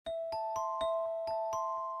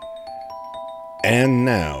And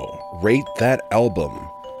now, Rate That Album,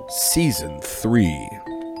 Season 3,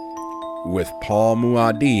 with Paul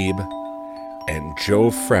Muad'Dib and Joe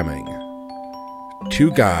Fremming. Two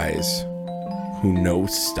guys who know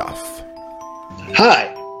stuff. Hi,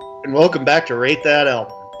 and welcome back to Rate That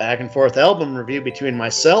Album, back and forth album review between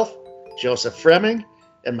myself, Joseph Fremming,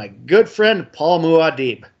 and my good friend Paul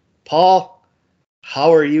Muad'Dib. Paul,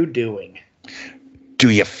 how are you doing? Do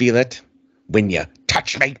you feel it when you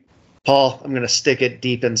touch me? Paul, I'm going to stick it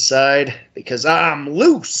deep inside because I'm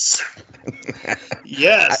loose.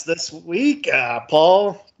 Yes, this week,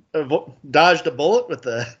 Paul dodged a bullet with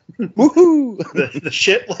the Woohoo! the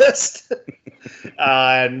shit list.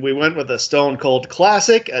 And we went with a Stone Cold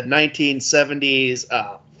classic, a 1970s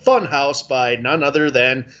funhouse by none other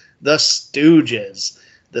than the Stooges.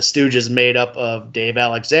 The Stooges made up of Dave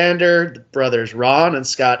Alexander, the brothers Ron and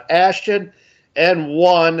Scott Ashton, and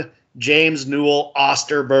one James Newell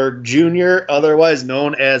Osterberg Jr., otherwise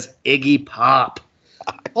known as Iggy Pop.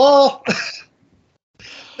 Well,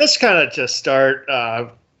 let's kind of just start.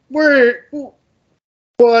 What are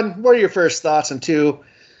your first thoughts? And two,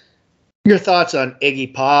 your thoughts on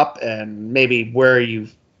Iggy Pop and maybe where you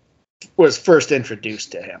was first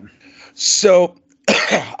introduced to him. So,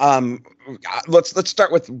 let's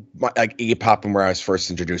start with Iggy Pop and where I was first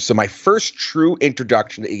introduced. So my first true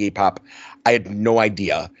introduction to Iggy Pop, I had no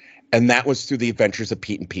idea, and that was through the Adventures of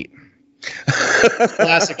Pete and Pete.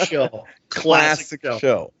 Classic show. Classic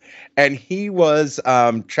show. And he was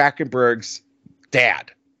Trachtenberg's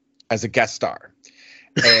dad as a guest star.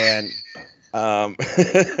 And I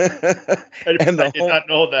did not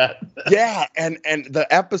know that. Yeah, and the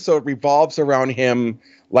episode revolves around him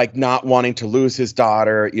like not wanting to lose his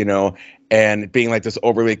daughter, you know, and being like this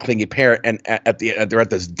overly clingy parent. And they're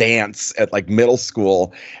at this dance at like middle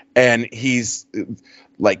school, and he's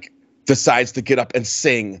like decides to get up and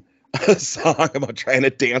sing a song about trying to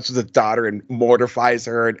dance with his daughter and mortifies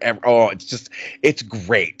her. And it's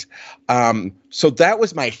great. So that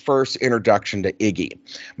was my first introduction to Iggy.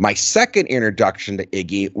 My second introduction to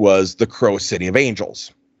Iggy was the Crow City of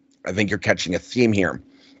Angels. I think you're catching a theme here.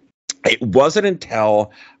 It wasn't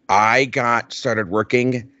until I started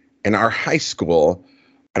working in our high school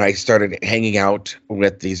and I started hanging out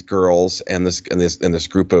with these girls and this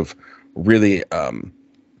group of really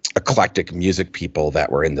eclectic music people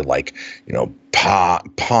that were into like, you know,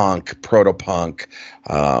 punk, proto-punk,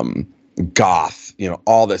 goth, you know,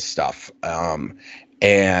 all this stuff.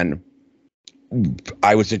 And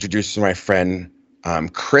I was introduced to my friend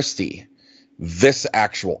Christy, this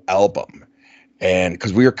actual album. And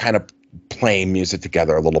because we were kind of playing music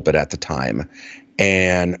together a little bit at the time.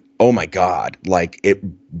 And oh my God, like it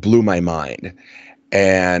blew my mind.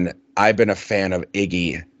 And I've been a fan of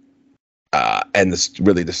Iggy and the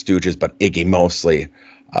Stooges, but Iggy mostly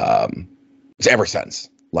ever since.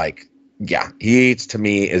 Like, yeah, to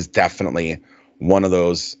me is definitely one of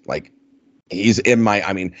those, like, he's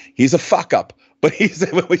a fuck up, but he's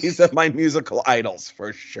in my musical idols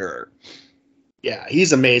for sure. Yeah,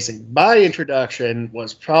 he's amazing. My introduction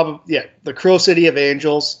was probably, the Crow City of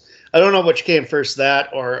Angels. I don't know which came first, that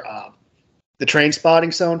or the Trainspotting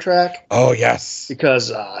soundtrack. Oh, yes.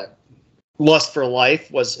 Because Lust for Life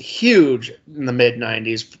was huge in the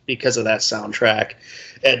mid-'90s because of that soundtrack.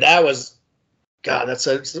 And that was, God, it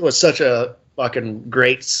was such a fucking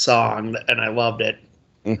great song, and I loved it.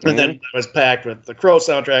 Mm-hmm. And then it was packed with the Crow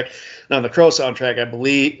soundtrack. And on the Crow soundtrack, I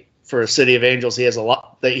believe, for City of Angels, he had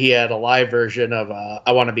a live version of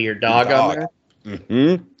I Want to Be Your Dog on there.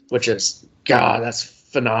 Mm-hmm. Which is, God, that's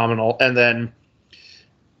phenomenal. And then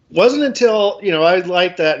wasn't until, I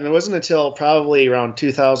liked that, and it wasn't until probably around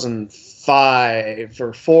 2005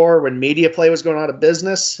 or 4 when Media Play was going out of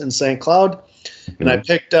business in St. Cloud. Mm-hmm. And I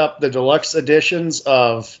picked up the deluxe editions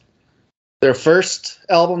of their first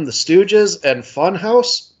album, The Stooges, and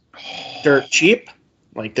Funhouse, dirt cheap,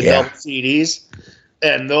 like the double CDs.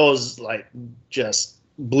 And those like just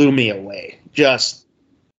blew me away. Just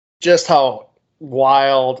how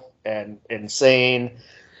wild and insane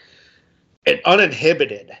and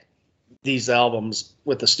uninhibited these albums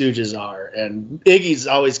with the Stooges are. And Iggy's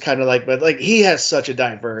always kind of but he has such a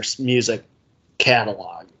diverse music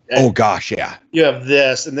catalog. And oh gosh, yeah. You have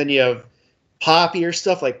this, and then you have poppier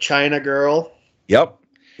stuff like China Girl. Yep.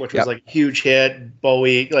 Which was like a huge hit.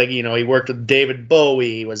 Bowie, he worked with David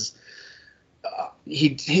Bowie. He was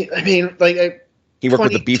he worked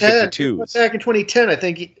with the B-52s. Back in 2010,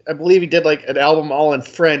 I believe he did like an album all in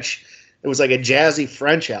French. It was like a jazzy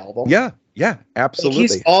French album. Yeah, absolutely.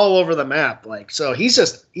 He's all over the map. So he's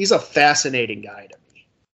a fascinating guy to me.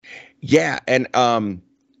 Yeah, and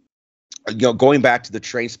going back to the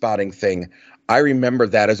Trainspotting thing, I remember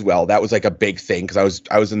that as well. That was like a big thing because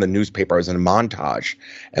I was in the newspaper. I was in a montage,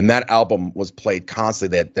 and that album was played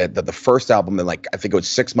constantly. That the first album, and like I think it was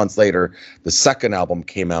 6 months later, the second album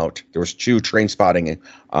came out. There was 2 Trainspotting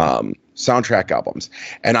soundtrack albums,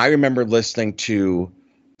 and I remember listening to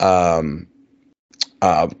Night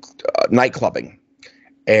Clubbing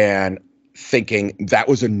and thinking that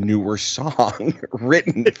was a newer song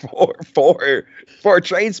written for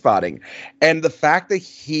Trainspotting. And the fact that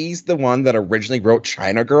he's the one that originally wrote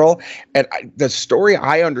China Girl, and the story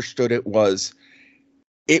I understood it was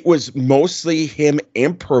mostly him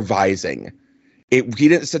improvising. He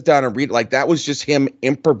didn't sit down and read it. Like that was just him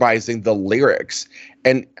improvising the lyrics.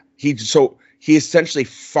 And he essentially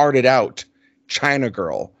farted out China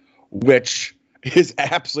Girl, which is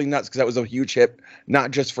absolutely nuts because that was a huge hit, not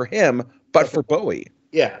just for him, but for Bowie.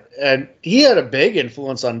 Yeah, and he had a big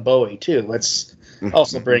influence on Bowie too. Let's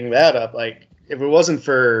also bring that up. Like, if it wasn't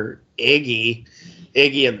for Iggy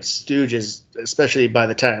and the Stooges, especially by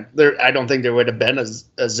the time I don't think there would have been a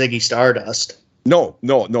Ziggy Stardust. No,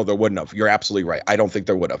 there wouldn't have. You're absolutely right. I don't think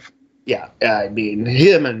there would have. Yeah, I mean,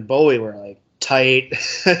 him and Bowie were like tight.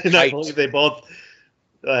 And I believe they both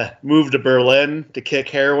moved to Berlin to kick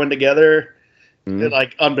heroin together. Mm-hmm. And,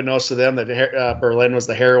 like, unbeknownst to them, that Berlin was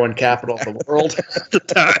the heroin capital of the world at the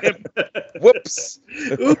time. Whoops.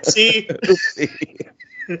 Oopsie.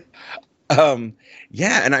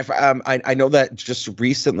 Yeah, and I know that just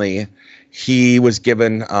recently he was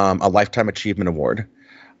given a Lifetime Achievement Award,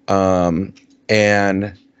 and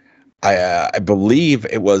I believe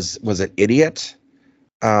it was it Idiot,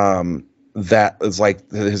 that was like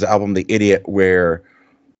his album The Idiot, where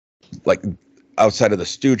like outside of the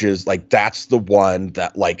Stooges, like that's the one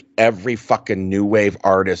that like every fucking new wave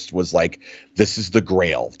artist was like, this is the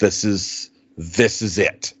grail, this is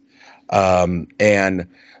it. And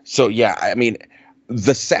so yeah, I mean,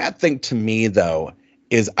 the sad thing to me though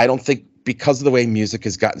is I don't think, because of the way music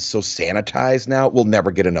has gotten so sanitized now, we'll never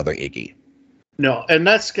get another Iggy. No, and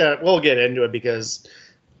we'll get into it, because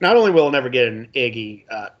not only will we'll never get an Iggy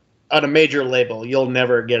on a major label, you'll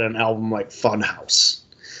never get an album like Funhouse.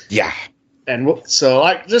 Yeah. And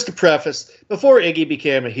so, just to preface, before Iggy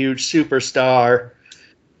became a huge superstar,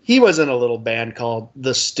 he was in a little band called the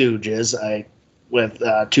Stooges, with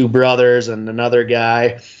 2 brothers and another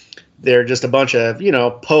guy. They're just a bunch of,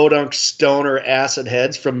 podunk stoner acid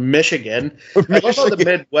heads from Michigan. I love how the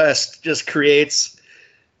Midwest just creates,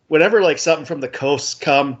 whenever like something from the coast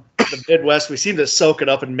come, the Midwest, we seem to soak it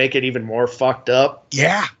up and make it even more fucked up.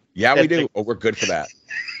 Yeah, we do. We're good for that.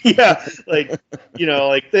 Yeah, like,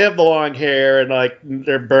 like they have the long hair and like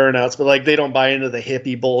they're burnouts, but like they don't buy into the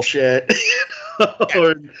hippie bullshit,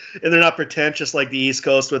 and they're not pretentious like the East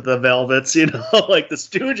Coast with the Velvets, like the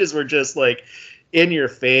Stooges were just like in your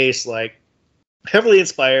face, like heavily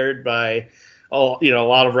inspired by a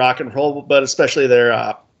lot of rock and roll, but especially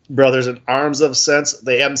their brothers in arms of sense,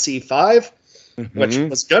 the MC5, which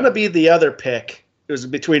was gonna be the other pick. It was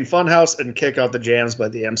between Funhouse and Kick Out the Jams by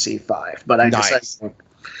the MC5, but I decided,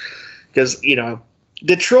 because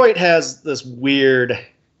Detroit has this weird.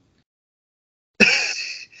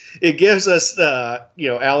 It gives us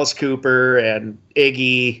Alice Cooper and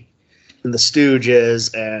Iggy and the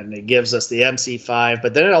Stooges, and it gives us the MC5,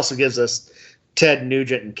 but then it also gives us Ted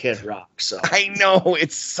Nugent and Kid Rock. So I know,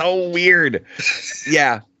 it's so weird.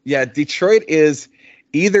 Yeah. Detroit is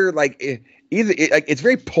either it's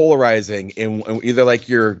very polarizing in either like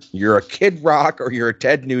you're a Kid Rock or you're a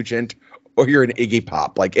Ted Nugent or you're an Iggy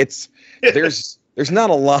Pop. Like there's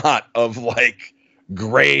not a lot of like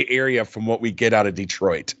gray area from what we get out of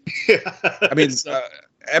Detroit. I mean,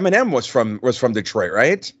 Eminem was from Detroit,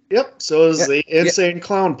 right? Yep. So is the Insane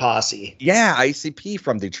Clown Posse. Yeah, ICP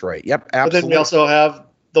from Detroit. Yep, absolutely. But then we also have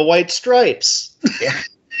the White Stripes. Yeah.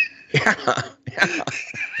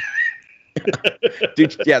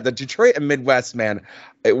 The Detroit and Midwest, man.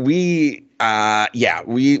 We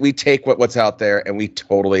take what's out there and we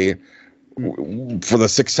totally, for the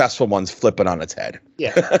successful ones, flip it on its head.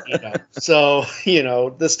 Yeah. So,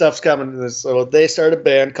 this stuff's coming. So they start a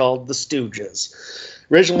band called the Stooges.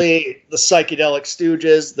 Originally, the Psychedelic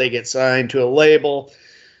Stooges. They get signed to a label.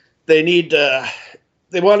 They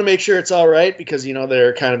want to make sure it's all right because,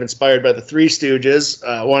 they're kind of inspired by the Three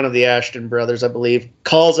Stooges. One of the Ashton brothers, I believe,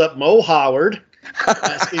 calls up Mo Howard,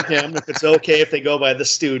 asking him if it's okay if they go by the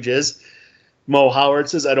Stooges. Mo Howard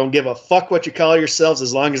says, I don't give a fuck what you call yourselves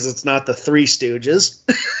as long as it's not the Three Stooges.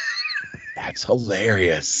 That's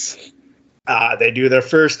hilarious. They do their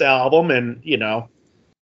first album and,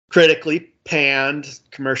 critically panned,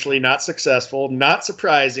 commercially not successful. Not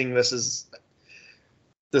surprising. This is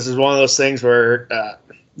one of those things where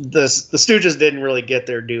the Stooges didn't really get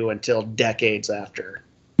their due until decades after.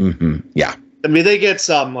 Yeah. I mean, they get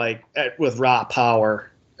some with Raw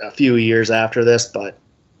Power a few years after this, but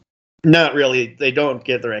not really. They don't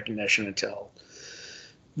get the recognition until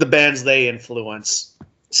the bands they influence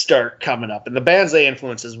start coming up. And the bands they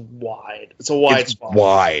influence is wide. It's a wide spot.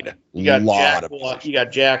 Wide. You got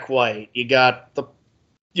Jack White. You got the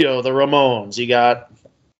Ramones. You got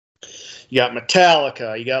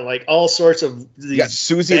Metallica. You got all sorts of these. You got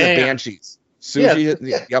Susie and the Banshees.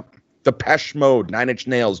 Yep. Depeche Mode, Nine Inch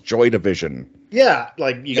Nails, Joy Division. Yeah,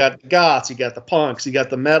 you got the goths, you got the punks, you got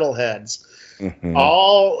the metalheads.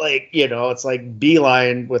 All it's like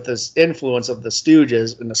Beeline with this influence of the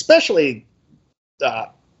Stooges, and especially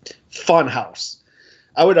Funhouse.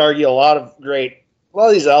 I would argue a lot of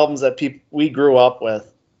these albums that we grew up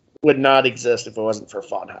with would not exist if it wasn't for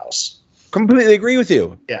Funhouse. Completely agree with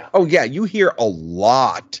you. Yeah. Oh yeah, you hear a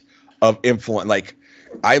lot of influence.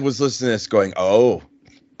 I was listening to this going, oh.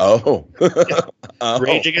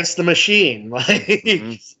 Rage Against the Machine,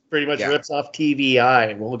 pretty much rips off TVI,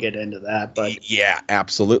 and we'll get into that. But yeah,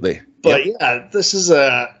 absolutely. But this is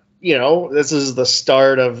the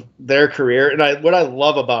start of their career, and what I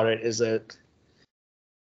love about it is that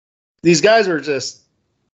these guys are just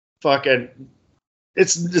fucking.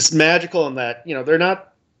 It's just magical in that they're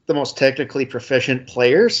not the most technically proficient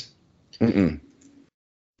players,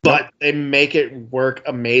 but they make it work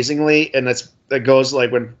amazingly, and that goes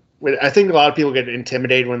when I think a lot of people get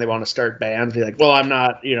intimidated when they want to start bands. Be like, well, I'm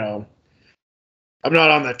not on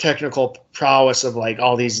the technical prowess of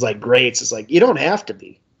all these greats. It's you don't have to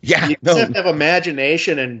be. Yeah, you just have to have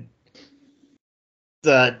imagination and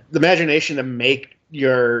the imagination to make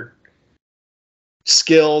your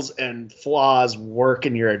skills and flaws work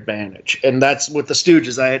in your advantage. And that's what the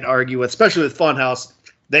Stooges, I'd argue with, especially with Funhouse,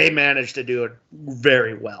 they managed to do it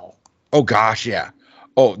very well. Oh gosh, yeah.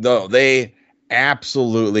 Oh no, they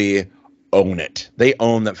absolutely own it. They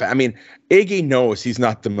own that. I mean, Iggy knows he's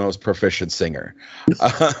not the most proficient singer.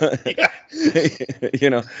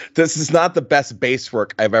 This is not the best bass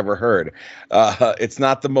work I've ever heard. It's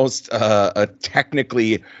not the most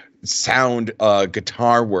technically sound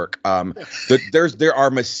guitar work. There are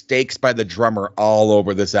mistakes by the drummer all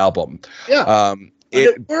over this album. Yeah,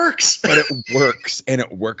 it works. But it works, and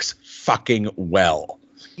it works fucking well.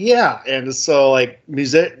 Yeah, and so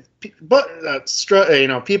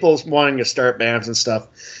people wanting to start bands and stuff,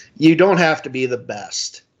 you don't have to be the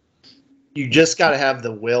best. You just got to have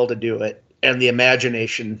the will to do it and the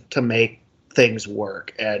imagination to make things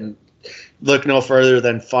work. And look no further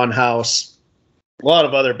than Funhouse. A lot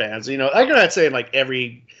of other bands, I'm not saying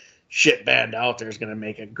every shit band out there is going to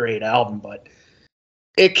make a great album, but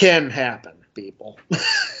it can happen, people.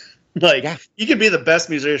 You can be the best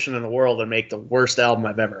musician in the world and make the worst album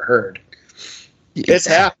I've ever heard. It's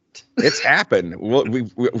happened. It's happened.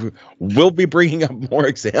 We'll be bringing up more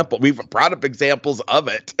examples. We've brought up examples of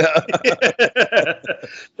it.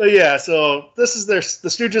 But yeah, so this is the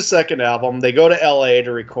Stooges' second album. They go to LA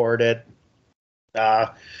to record it.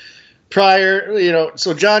 So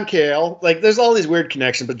John Cale, there's all these weird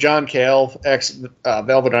connections, but John Cale, ex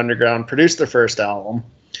Velvet Underground, produced their first album.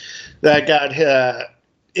 That got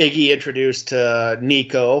Iggy introduced to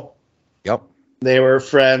Nico. Yep. They were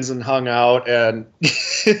friends and hung out, and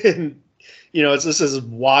it's just this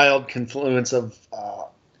wild confluence of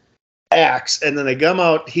acts. And then they come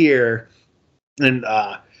out here, and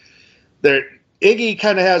Iggy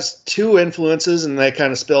kind of has two influences, and that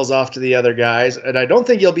kind of spills off to the other guys. And I don't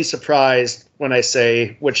think you'll be surprised when I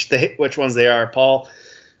say which ones they are. Paul,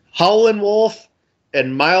 Howlin' Wolf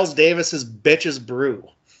and Miles Davis's Bitches Brew.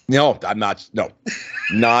 No, I'm not. No,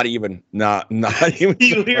 not even. Not even.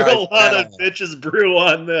 You hear a lot of Bitches Brew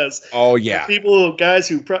on this. Oh yeah, guys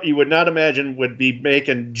who you would not imagine would be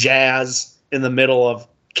making jazz in the middle of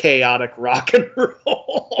chaotic rock and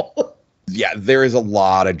roll. Yeah, there is a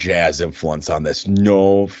lot of jazz influence on this.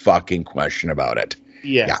 No fucking question about it.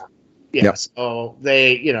 Yeah. Yep. So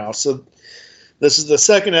so this is the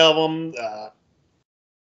second album.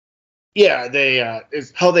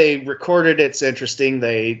 How they recorded it's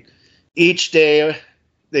interesting. Each day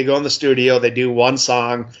they go in the studio, they do one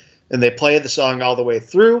song, and they play the song all the way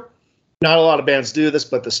through. Not a lot of bands do this,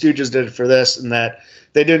 but the Stooges did it for this, and that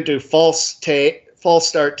they didn't do false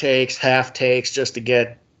start takes, half takes, just to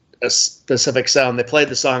get a specific sound. They played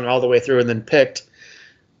the song all the way through and then picked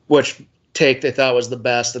which take they thought was the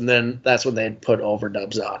best, and then that's when they'd put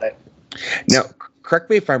overdubs on it. Now, correct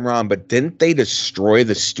me if I'm wrong, but didn't they destroy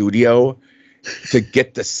the studio to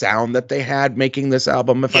get the sound that they had making this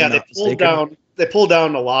album? If I'm not mistaken? They pulled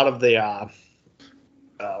down a lot of the, I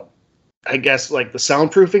guess, the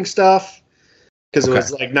soundproofing stuff. because it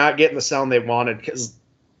was like not getting the sound they wanted, because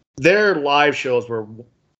their live shows were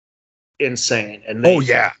insane, and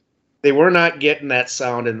they were not getting that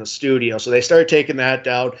sound in the studio, so they started taking that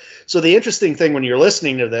down. So the interesting thing when you're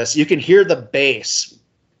listening to this, you can hear the bass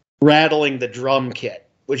rattling the drum kit,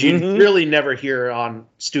 which you really never hear on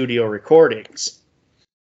studio recordings,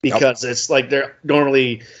 because it's like they're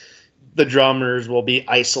normally the drummers will be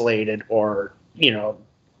isolated, or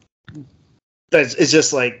it's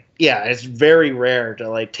just like, it's very rare to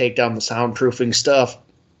like take down the soundproofing stuff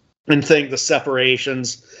and think the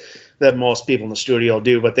separations that most people in the studio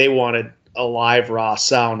do, but they wanted a live raw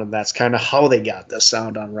sound, and that's kind of how they got this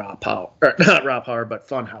sound on Raw Power, or not Raw Power, but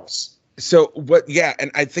Funhouse. So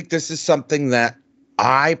and I think this is something that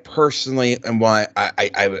I personally, and why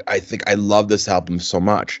I think I love this album so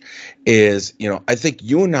much is, I think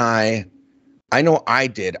you and I know I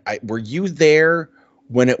did. Were you there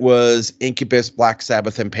when it was Incubus, Black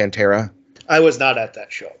Sabbath, and Pantera? I was not at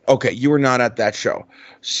that show. Okay, you were not at that show.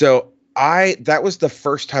 So that was the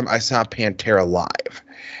first time I saw Pantera live.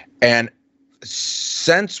 And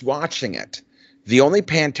since watching it, the only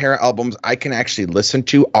Pantera albums I can actually listen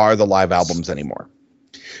to are the live albums anymore,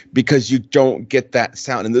 because you don't get that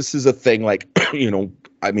sound. And this is a thing, like,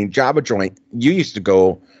 Java Joint, you used to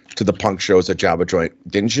go to the punk shows at Java Joint,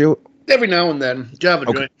 didn't you? Every now and then. Java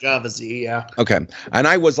Joint, Java Z, yeah. Okay. And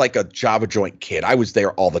I was like a Java Joint kid. I was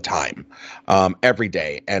there all the time, every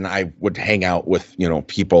day. And I would hang out with,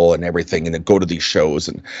 people and everything, and then go to these shows.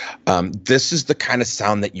 And this is the kind of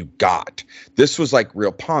sound that you got. This was like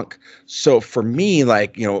real punk. So for me,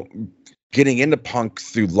 like, getting into punk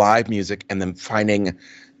through live music and then finding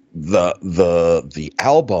the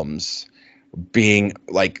albums being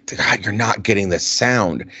like, God, you're not getting this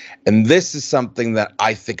sound. And this is something that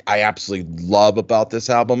I think I absolutely love about this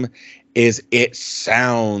album, is it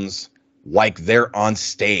sounds like they're on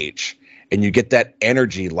stage, and you get that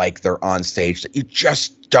energy like they're on stage that you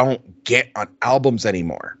just don't get on albums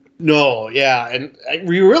anymore. No, yeah. And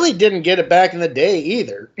we really didn't get it back in the day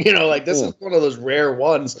either. This is one of those rare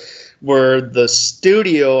ones where the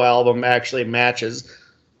studio album actually matches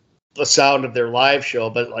the sound of their live show,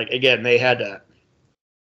 but like, again, they had to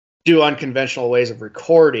do unconventional ways of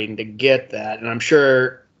recording to get that, and I'm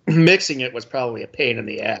sure mixing it was probably a pain in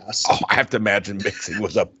the ass. Oh, I have to imagine mixing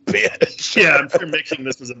was a bitch. Yeah, I'm sure mixing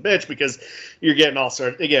this was a bitch, because you're getting all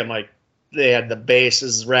sorts, again, like they had the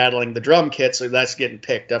basses rattling the drum kit, so that's getting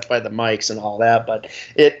picked up by the mics and all that, but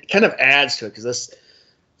it kind of adds to it, because this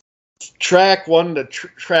track 1 to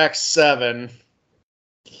track 7,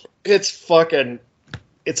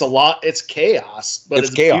 it's a lot. It's chaos, but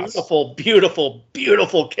it's chaos. Beautiful, beautiful,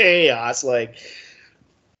 beautiful chaos. Like,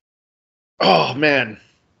 oh man,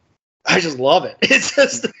 I just love it. It's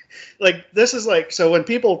just like, this is like, so when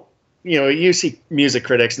people, you see music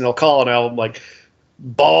critics and they'll call an album like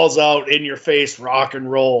balls out in your face rock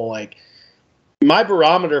and roll. Like, my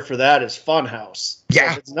barometer for that is Funhouse.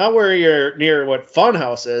 Yeah. If it's not where you're near what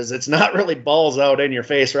Funhouse is, it's not really balls out in your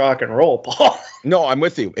face rock and roll, Paul. No, I'm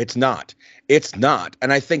with you. It's not. It's not.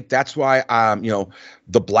 And I think that's why,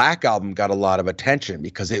 the Black Album got a lot of attention,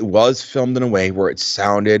 because it was filmed in a way where it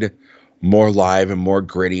sounded more live and more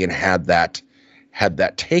gritty, and had that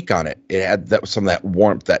take on it. It had some of that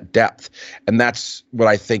warmth, that depth. And that's what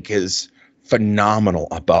I think is phenomenal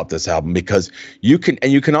about this album, because you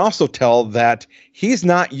can also tell that he's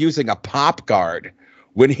not using a pop guard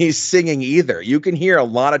when he's singing either. You can hear a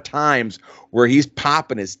lot of times where he's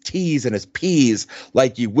popping his T's and his P's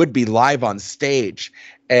like you would be live on stage,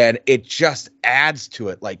 and it just adds to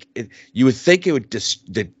it. Like, you would think it would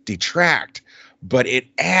detract, but it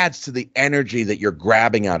adds to the energy that you're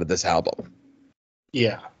grabbing out of this album.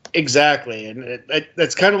 Yeah, exactly, and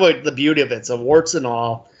that's kind of like the beauty of it. It's a warts and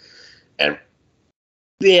all. And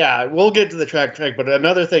yeah, we'll get to the track, but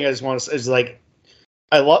another thing I just want to say is, like,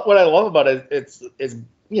 what I love about it, it's the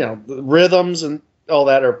rhythms and all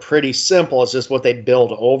that are pretty simple. It's just what they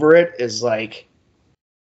build over it is like,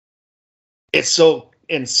 it's so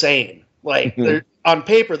insane. Like, on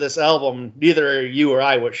paper, this album, neither you or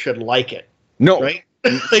I should like it. No, right?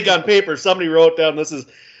 Like, on paper, somebody wrote down, this is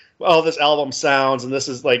how this album sounds, and this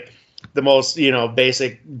is like the most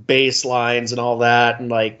basic bass lines and all that, and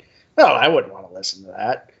like, no, I wouldn't want to listen to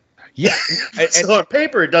that. Yeah. So on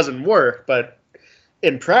paper, it doesn't work, but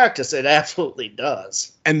in practice, it absolutely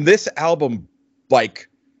does. And this album, like,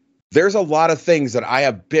 there's a lot of things that I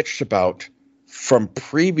have bitched about from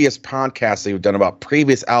previous podcasts that we've done about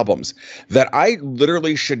previous albums that I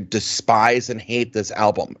literally should despise and hate this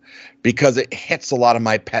album, because it hits a lot of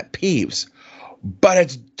my pet peeves. But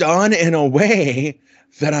it's done in a way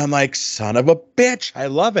that I'm like, son of a bitch, I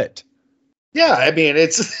love it. Yeah, I mean,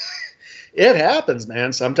 it's it happens,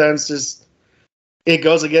 man. Sometimes just it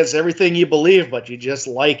goes against everything you believe, but you just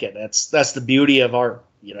like it. That's the beauty of art,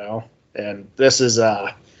 you know. And this is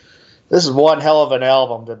one hell of an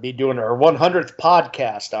album to be doing our 100th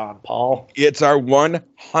podcast on, Paul. It's our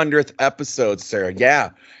 100th episode, sir. Yeah,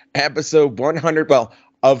 episode 100. Well,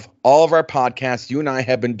 of all of our podcasts, you and I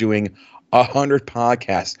have been doing 100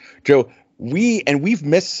 podcasts. Joe, we've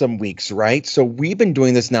missed some weeks, right? So we've been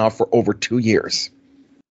doing this now for over 2 years.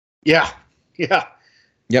 Yeah. Yep.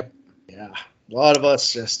 Yeah. A lot of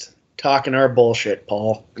us just talking our bullshit,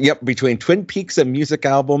 Paul. Yep. Between Twin Peaks and music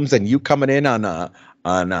albums, and you coming in on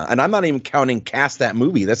and I'm not even counting Cast That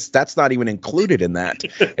Movie. That's not even included in that.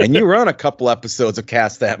 And you were on a couple episodes of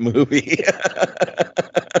Cast That Movie.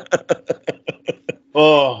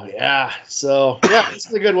 Oh yeah. So yeah,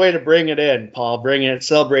 it's a good way to bring it in, Paul.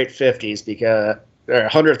 Celebrate 50s because or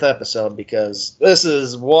 100th episode, because this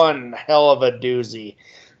is one hell of a doozy.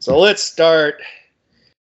 So let's start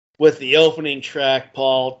with the opening track,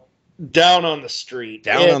 Paul. Down on the Street.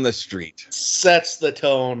 Down on the Street sets the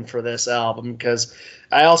tone for this album, because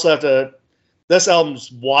I also have to. This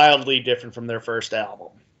album's wildly different from their first album.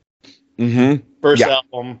 Mm-hmm. First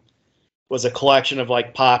album was a collection of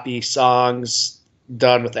like poppy songs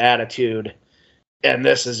done with attitude, and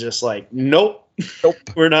this is just like, nope.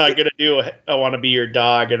 We're not gonna do I Want to Be Your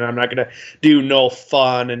Dog, and I'm not gonna do No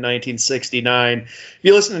Fun in 1969. If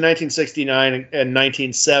you listen to 1969 and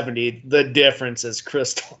 1970, the difference is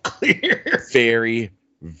crystal clear. Very,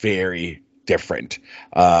 very different.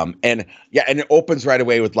 And it opens right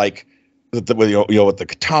away with like with the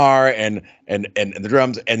guitar and the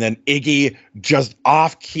drums, and then Iggy just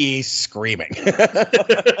off key screaming.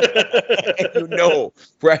 And you know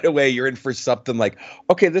right away you're in for something like,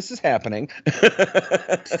 okay, this is happening.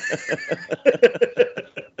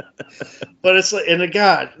 But it's like, and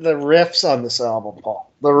God, the riffs on this album,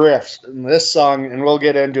 Paul, the riffs in this song, and we'll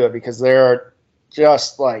get into it because they're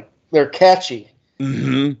just like, they're catchy.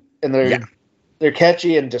 Mm-hmm. And they're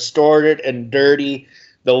catchy and distorted and dirty.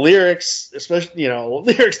 The lyrics, especially,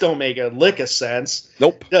 lyrics don't make a lick of sense.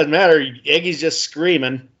 Nope. Doesn't matter. Iggy's just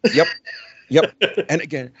screaming. Yep. And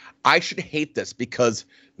again, I should hate this because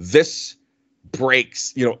this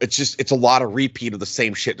breaks, it's a lot of repeat of the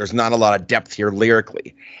same shit. There's not a lot of depth here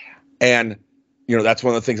lyrically. And, that's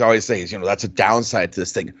one of the things I always say is, that's a downside to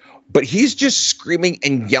this thing. But he's just screaming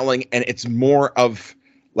and yelling, and it's more of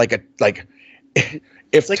if it's like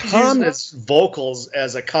he's using his vocals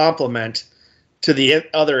as a compliment to the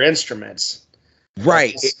other instruments.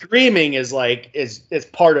 Right. Like screaming is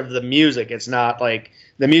part of the music. It's not like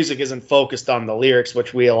the music isn't focused on the lyrics,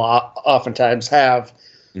 which we oftentimes have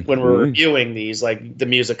when we're reviewing these, like the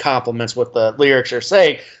music complements what the lyrics are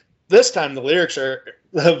saying. This time the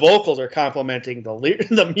vocals are complementing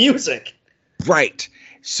the music. Right.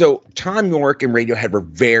 So Tom York and Radiohead were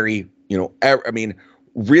very,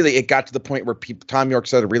 really, it got to the point where Tom York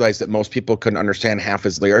started to realize that most people couldn't understand half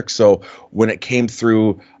his lyrics. So when it came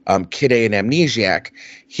through Kid A and Amnesiac,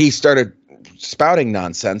 he started spouting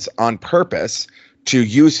nonsense on purpose to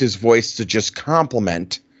use his voice to just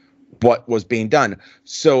complement what was being done.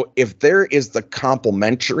 So if there is the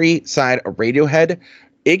complimentary side of Radiohead,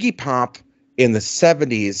 Iggy Pop in the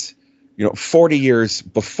 70s, 40 years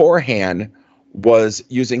beforehand, was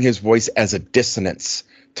using his voice as a dissonance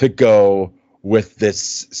to go with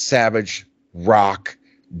this savage rock,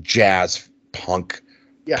 jazz, punk,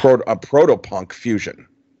 proto-punk fusion.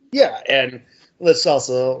 Yeah, and let's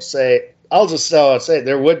also say, say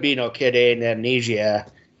there would be no Kid A and Amnesia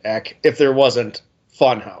if there wasn't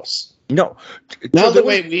Funhouse. No. Not the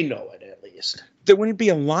way we know it, at least. There wouldn't be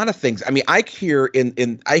a lot of things. I mean, I hear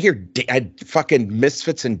fucking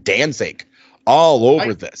Misfits and Danzig all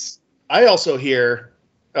over this. I also hear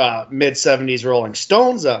mid-70s Rolling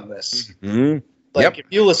Stones on this. Mm-hmm. If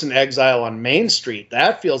you listen to Exile on Main Street,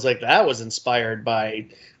 that feels like that was inspired by,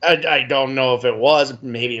 I don't know if it was,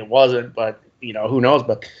 maybe it wasn't, but who knows,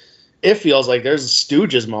 but it feels like there's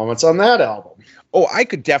Stooges moments on that album. Oh, I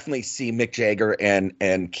could definitely see Mick Jagger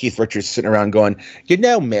and Keith Richards sitting around going,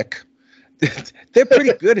 Mick, they're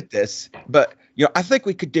pretty good at this, but I think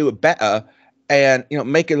we could do it better. And,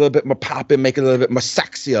 make it a little bit more poppin', make it a little bit more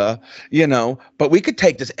sexier, but we could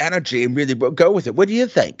take this energy and really go with it. What do you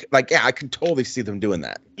think? I can totally see them doing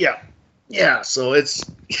that. Yeah. Yeah. So it's,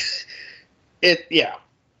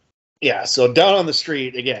 Yeah. So Down on the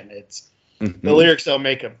Street, again, it's, the lyrics don't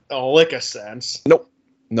make a lick of sense. Nope.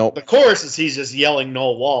 The chorus is he's just yelling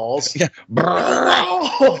no walls. Yeah.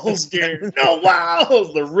 Walls, dude. No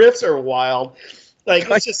walls. The riffs are wild.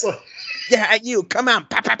 It's just like, yeah, you come on,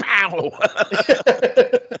 pow, pow, pow.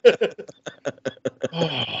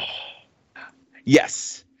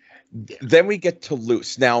 Yes, Then we get to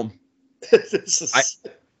Loose. Now,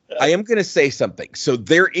 I am going to say something. So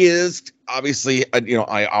there is obviously,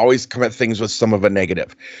 I always come at things with some of a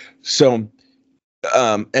negative. So,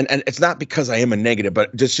 and it's not because I am a negative,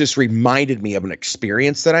 but just reminded me of an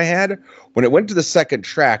experience that I had when it went to the second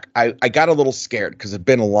track. I got a little scared because it'd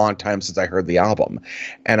been a long time since I heard the album,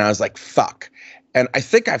 and I was like, fuck. And I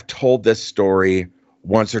think I've told this story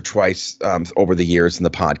once or twice over the years in the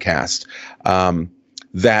podcast,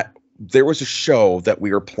 that there was a show that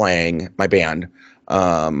we were playing, my band,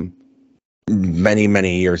 many,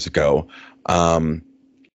 many years ago, well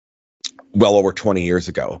over 20 years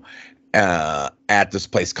ago, at this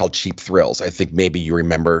place called Cheap Thrills. I think maybe you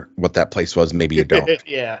remember what that place was. Maybe you don't.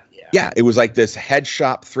 Yeah, it was like this head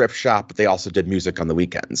shop, thrift shop, but they also did music on the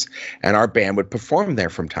weekends. And our band would perform there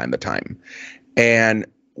from time to time. And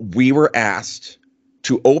we were asked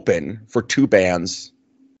to open for two bands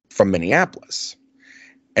from Minneapolis.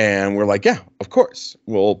 And we're like, yeah, of course,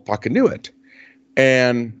 we'll fucking do it.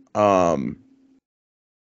 And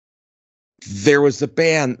there was a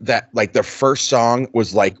band that, like, the first song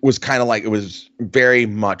was kind of like, it was very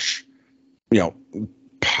much,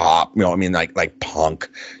 pop, like punk,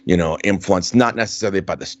 influenced, not necessarily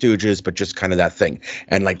by the Stooges, but just kind of that thing.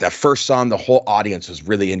 And like that first song, the whole audience was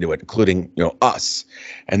really into it, including, us.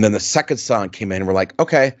 And then the second song came in and we're like,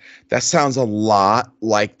 okay, that sounds a lot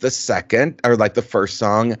like the second or like the first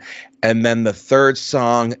song. And then the third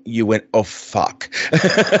song, you went, oh, fuck.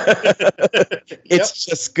 It's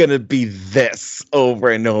just going to be this over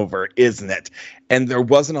and over, isn't it? And there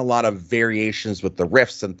wasn't a lot of variations with the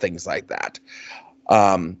riffs and things like that.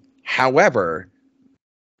 However,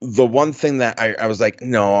 the one thing that I was like,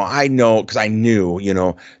 no, I know, because I knew,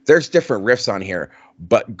 there's different riffs on here.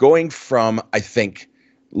 But going from, I think,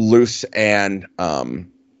 Loose and Down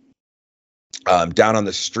on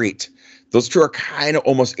the Street, those two are kind of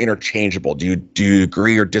almost interchangeable. Do you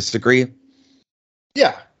agree or disagree?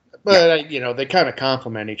 Yeah, but they kind of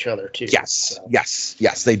complement each other too. Yes, so.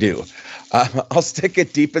 yes, they do. I'll stick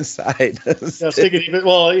it deep inside.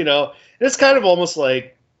 Well, it's kind of almost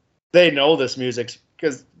like they know this music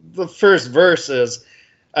because the first verse is,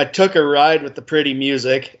 I took a ride with the pretty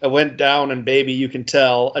music. I went down and baby, you can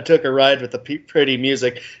tell. I took a ride with the pretty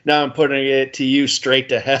music. Now I'm putting it to you straight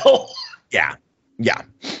to hell. Yeah. Yep.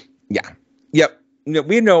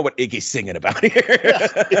 We know what Iggy's singing about here.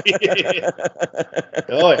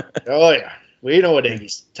 Oh yeah. We know what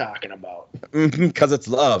Iggy's talking about. Because it's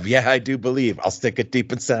love. Yeah, I do believe. I'll stick it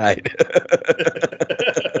deep inside.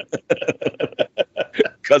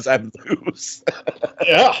 Because I'm loose.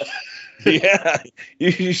 Yeah. Yeah.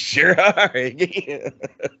 You sure are.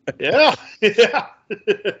 Yeah.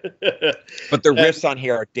 But the riffs on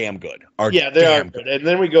here are damn good. They are good. And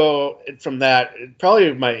then we go from that,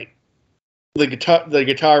 probably the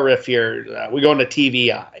guitar riff here, we go into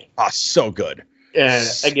TVI. Oh, so good. And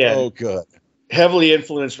again, so good. Heavily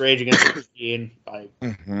influenced Rage Against the Machine.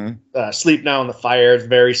 Sleep Now in the Fire is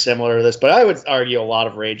very similar to this, but I would argue a lot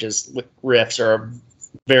of Rage's riffs are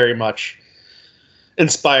very much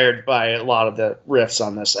inspired by a lot of the riffs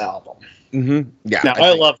on this album. Mm-hmm. Yeah. Now,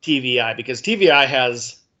 I love TVI because TVI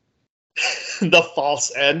has the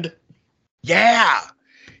false end. Yeah,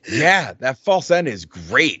 that false end is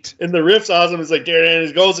great. And the riff's awesome. It's like, and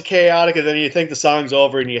it goes chaotic, and then you think the song's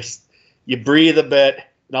over, and you breathe a bit,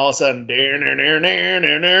 and all of a sudden,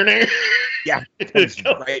 yeah, it comes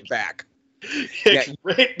right back.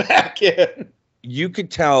 Right back in. You could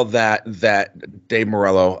tell that Dave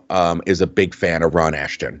Morello is a big fan of Ron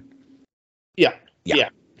Ashton. Yeah.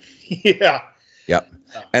 Yep.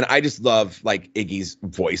 And I just love like Iggy's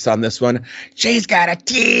voice on this one. She's got a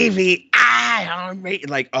TV eye on me.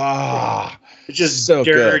 Like, it's just so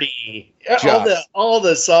dirty. All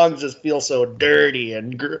the songs just feel so dirty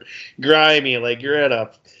and grimy. Like you're at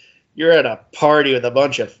a party with a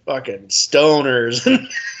bunch of fucking stoners.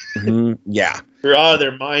 Mm-hmm. Yeah. They're out of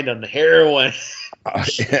their mind on the heroin.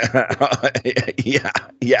 Yeah.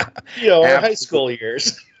 Our high school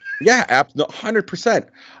years. Yeah, 100%.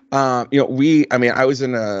 I was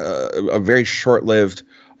in a very short-lived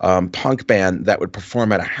punk band that would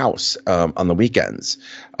perform at a house on the weekends.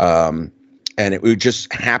 And it would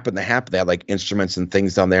just happen to happen. They had like instruments and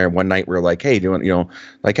things down there. And one night we were like, hey, do you want,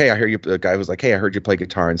 hey, I hear you. The guy was like, hey, I heard you play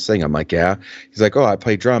guitar and sing. I'm like, yeah. He's like, oh, I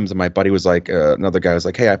play drums. And my buddy was like, another guy was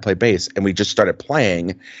like, hey, I play bass. And we just started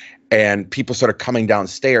playing. And people started coming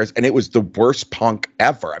downstairs, and it was the worst punk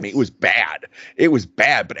ever. I mean, it was bad.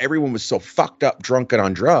 But everyone was so fucked up, drunk, and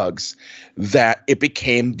on drugs that it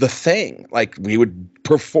became the thing. Like, we would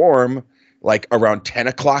perform like around 10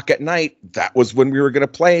 o'clock at night. That was when we were going to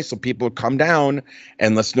play. So people would come down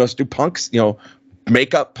and listen to us do punks,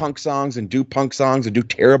 make up punk songs and do punk songs and do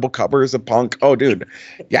terrible covers of punk. Oh, dude.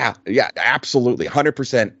 Yeah, absolutely.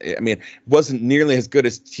 100%. I mean, it wasn't nearly as good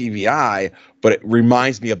as TVI, but it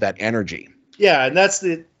reminds me of that energy. Yeah, and that's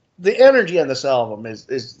the energy on this album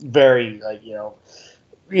is very, like,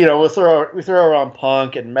 we throw around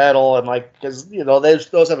punk and metal, and like, because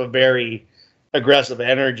those have a very aggressive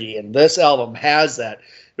energy, and this album has that,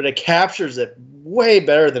 but it captures it way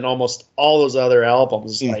better than almost all those other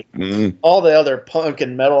albums. Like all the other punk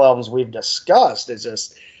and metal albums we've discussed, it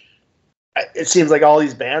seems like all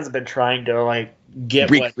these bands have been trying to like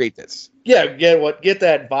recreate this. Yeah, get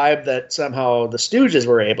that vibe that somehow the Stooges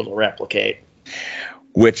were able to replicate.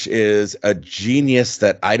 Which is a genius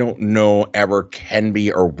that I don't know ever can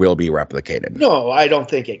be or will be replicated. No, I don't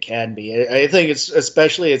think it can be. I think it's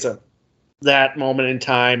that moment in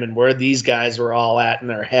time and where these guys were all at in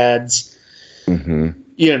their heads. Mm-hmm.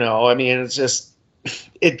 I mean,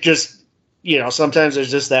 sometimes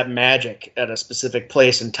there's just that magic at a specific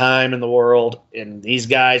place and time in the world, and these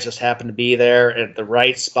guys just happen to be there at the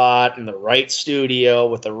right spot in the right studio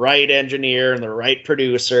with the right engineer and the right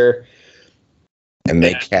producer. And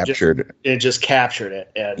they captured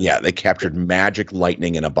it. And, they captured magic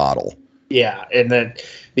lightning in a bottle. Yeah, and then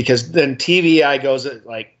because then TVI goes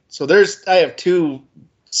like, so I have two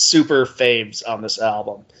super faves on this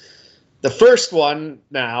album. The first one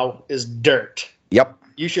now is Dirt. Yep.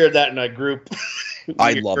 You shared that in a group.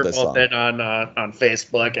 I love this song. On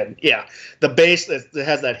Facebook, and yeah, the bass that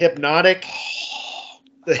has that hypnotic.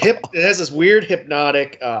 It has this weird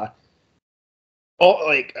hypnotic,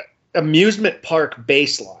 like amusement park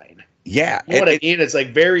bass line. Yeah, you know what I mean? It's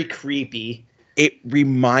like very creepy. It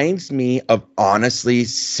reminds me of honestly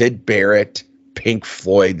Syd Barrett, Pink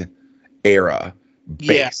Floyd era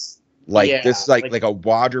bass. This like a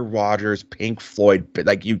Roger Waters, Pink Floyd,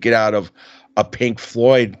 like you get out of a Pink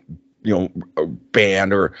Floyd,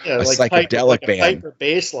 band or a psychedelic band. A Piper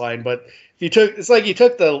bass line, but you took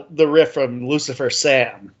the riff from Lucifer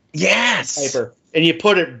Sam. Yes. Piper, and you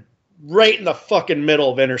put it right in the fucking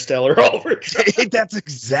middle of Interstellar Overdrive. That's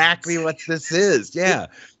exactly what this is. Yeah.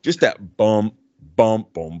 Just that bump,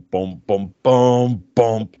 bump, bump, bump, bump, bump,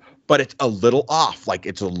 bump. But it's a little off. Like,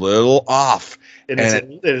 it's a little off. It has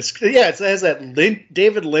that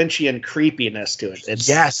David Lynchian creepiness to it.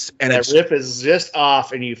 And that riff is just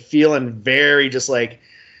off, and you feeling very just like,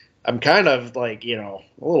 I'm kind of like, a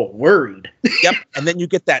little worried. Yep. And then you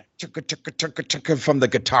get that chugga from the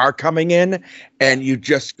guitar coming in, and you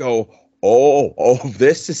just go, oh,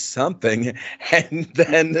 this is something. And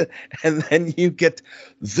then you get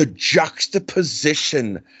the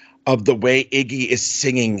juxtaposition of the way Iggy is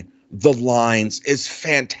singing the lines is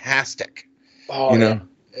fantastic. Oh, yeah.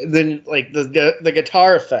 Then like the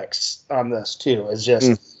guitar effects on this too is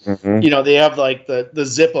just they have like the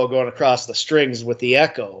Zippo going across the strings with the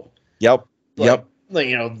echo. Yep. Like,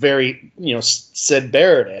 very Syd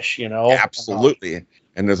Barrett-ish, Absolutely.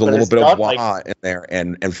 And there's a little bit of wah in there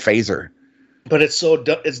and phaser. But it's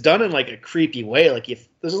done in like a creepy way. Like this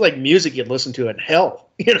is like music you'd listen to in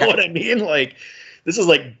hell. You know what I mean? Like this is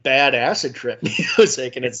like bad acid trip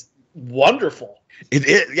music, and it's wonderful. It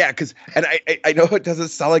is, yeah, because I know it doesn't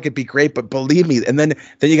sound like it'd be great, but believe me. And then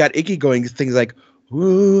you got Iggy going things like,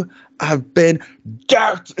 "Ooh, I've been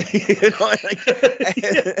dirt,"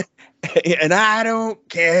 and I don't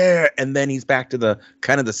care. And then he's back to the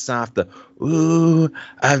kind of the soft, "Ooh,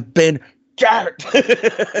 I've been dirt."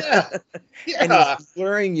 Yeah. And he's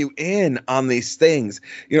luring you in on these things,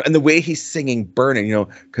 and the way he's singing "Burning,"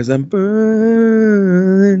 because I'm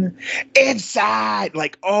burning inside.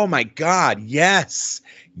 Like, oh my God, yes,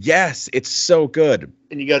 it's so good.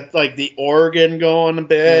 And you got like the organ going a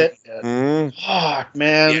bit. Fuck,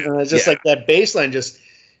 man, and it's just like that bass line. Just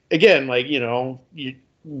again, like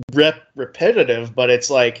repetitive, but it's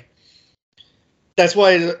like. That's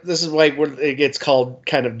why this is like what it gets called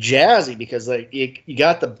kind of jazzy, because like you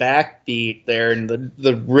got the backbeat there and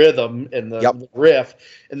the rhythm and the riff,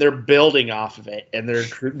 and they're building off of it, and they're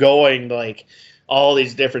going like all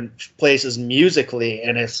these different places musically,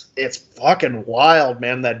 and it's fucking wild,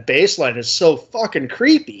 man. That bass line is so fucking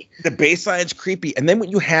creepy. The bass line's creepy, and then what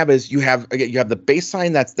you have is you have the bass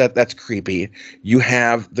line that's creepy. You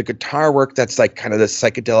have the guitar work that's like kind of the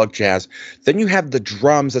psychedelic jazz. Then you have the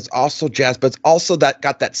drums that's also jazz, but it's also got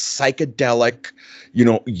that psychedelic,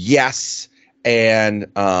 yes, and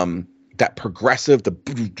that progressive,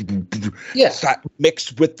 that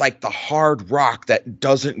mixed with like the hard rock that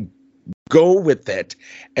doesn't go with it.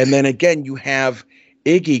 And then again, you have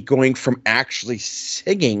Iggy going from actually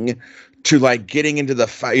singing to like getting into the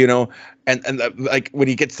fight, you know, and like when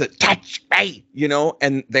he gets the touch, right, you know,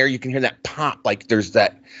 and there you can hear that pop. Like there's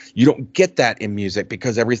that, you don't get that in music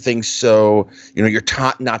because everything's so, you know, you're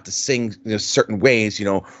taught not to sing in certain ways, you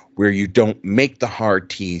know, where you don't make the hard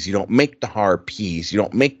T's, you don't make the hard P's, you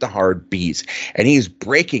don't make the hard B's. And he's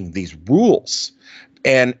breaking these rules.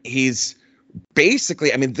 And he's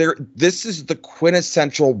basically, I mean, this is the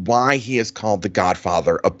quintessential why he is called the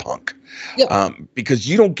Godfather of punk. Yeah. Because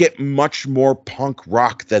you don't get much more punk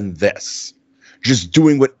rock than this. Just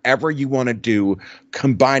doing whatever you want to do,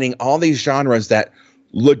 combining all these genres that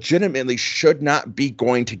legitimately should not be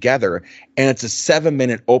going together. And it's a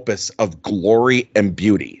 7-minute opus of glory and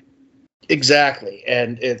beauty. Exactly.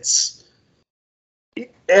 And it's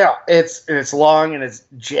long and it's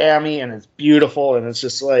jammy and it's beautiful. And it's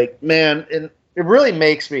just like, man, and it really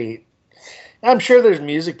makes me, I'm sure there's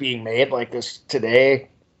music being made like this today,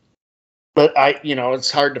 but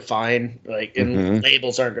it's hard to find, like, and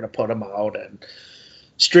labels aren't going to put them out, and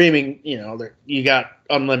streaming, you got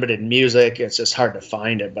unlimited music. It's just hard to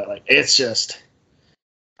find it, but like, it's just,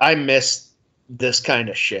 I miss this kind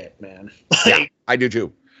of shit, man. Like, yeah, I do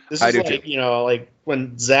too. This is like, like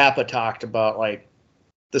when Zappa talked about like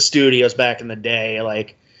the studios back in the day,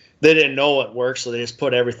 like they didn't know what worked, so they just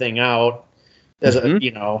put everything out as a,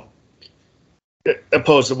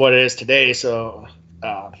 opposed to what it is today. So,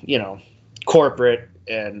 corporate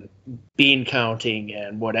and bean counting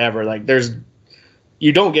and whatever, like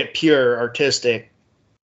you don't get pure artistic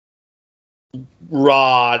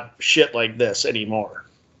raw shit like this anymore.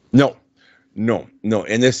 No.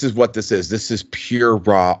 And this is what this is. This is pure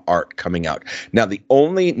raw art coming out. Now, the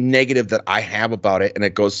only negative that I have about it, and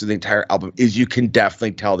it goes through the entire album, is you can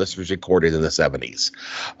definitely tell this was recorded in the 70s.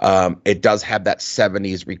 It does have that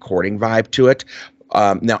 70s recording vibe to it.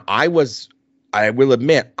 Now, I will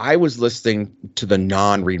admit, I was listening to the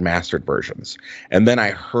non-remastered versions, and then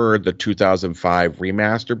I heard the 2005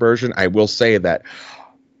 remastered version. I will say that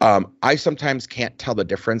I sometimes can't tell the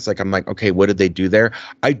difference. Like, I'm like, okay, what did they do there?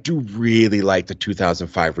 I do really like the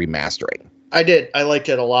 2005 remastering. I did. I liked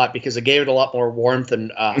it a lot because it gave it a lot more warmth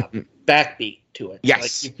and backbeat to it. Yes.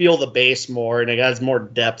 Like, you feel the bass more, and it has more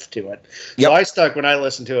depth to it. Yep. So when I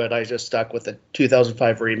listened to it, I just stuck with the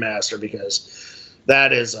 2005 remaster because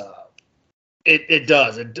that is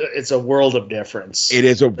it's a world of difference. It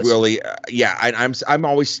is a really I'm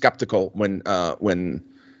always skeptical when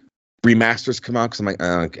remasters come out because I'm like,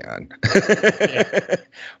 oh god. Yeah.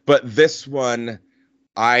 But this one,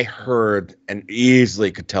 I heard and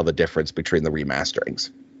easily could tell the difference between the remasterings.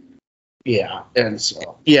 Yeah, and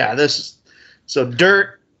so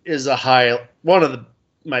Dirt is one of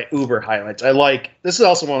my uber highlights. This is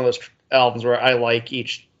also one of those albums where I like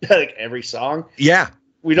every song. Yeah.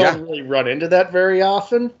 We don't really run into that very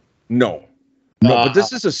often. No, but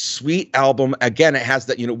this is a sweet album. Again, it has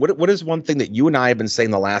that, what is one thing that you and I have been saying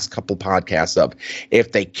the last couple podcasts of?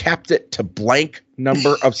 If they kept it to blank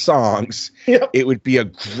number of songs, It would be a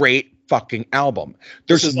great fucking album.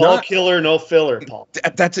 This is all killer, no filler, Paul.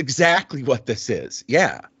 That's exactly what this is.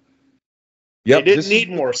 Yeah. Yep, they didn't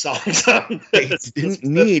need more songs on this. They didn't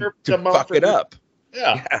need to fuck it up.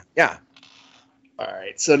 Yeah. All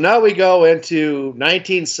right, so now we go into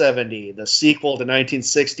 1970, the sequel to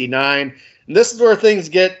 1969. And this is where things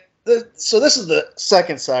get... So this is the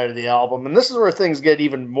second side of the album, and this is where things get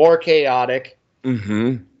even more chaotic,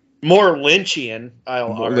 more Lynchian,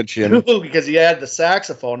 I'll argue, because you add the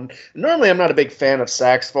saxophone. Normally, I'm not a big fan of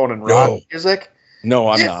saxophone and rock music. No,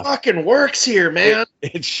 I'm not. It fucking works here, man.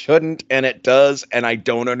 It shouldn't, and it does, and I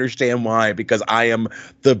don't understand why, because I am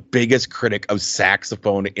the biggest critic of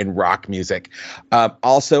saxophone in rock music.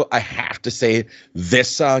 Also, I have to say,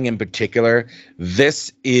 this song in particular,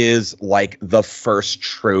 this is like the first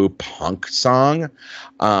true punk song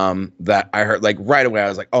that I heard. Like, right away, I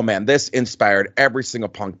was like, oh man, this inspired every single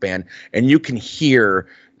punk band, and you can hear,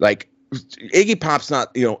 like, Iggy Pop's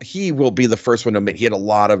not, he will be the first one to admit he had a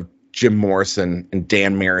lot of Jim Morrison and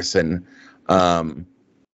Dan Marison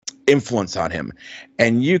influence on him.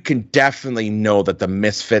 And you can definitely know that the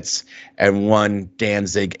Misfits and one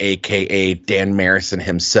Danzig, a.k.a. Dan Marison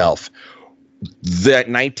himself, that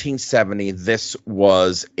 1970, this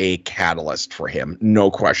was a catalyst for him. No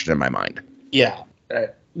question in my mind. Yeah.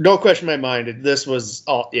 No question in my mind. This was,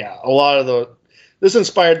 a lot of this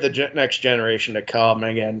inspired the next generation to come.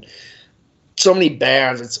 Again, so many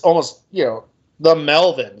bands, it's almost, the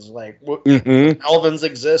Melvins, like, Melvins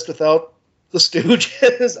exist without the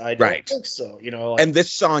Stooges? I don't think so, and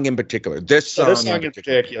this song in particular.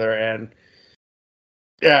 And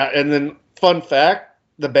and then fun fact,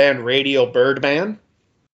 the band Radio Birdman.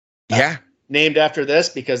 Yeah. named after this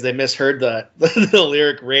because they misheard the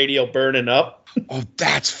lyric "radio burning up." Oh,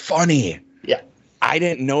 that's funny. Yeah, I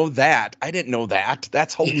didn't know that.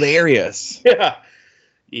 That's hilarious.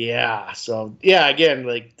 yeah. So yeah, again,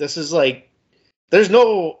 like this is like there's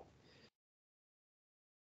no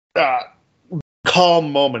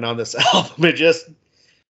calm moment on this album.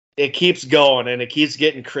 It keeps going and it keeps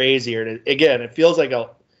getting crazier. And again, it feels like a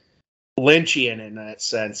Lynchian in that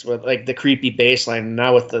sense with like the creepy bass line. And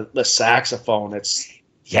now with the saxophone, it's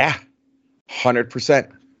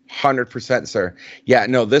 100%, sir. Yeah,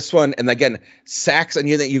 no, this one, and again, sax, and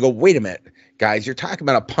you go, wait a minute, guys, you're talking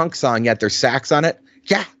about a punk song, yet there's sax on it?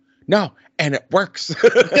 Yeah, no, and it works.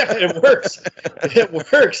 Yeah, it works.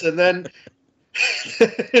 It works. And then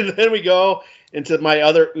we go into my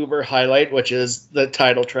other Uber highlight, which is the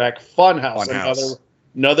title track, Funhouse.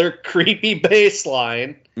 Another creepy bass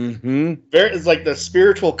line. Mm-hmm. It's like the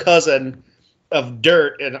spiritual cousin of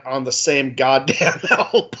Dirt and on the same goddamn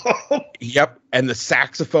album. Yep, and the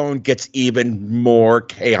saxophone gets even more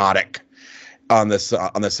chaotic on the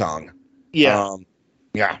song. Yeah.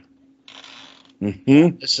 Yeah.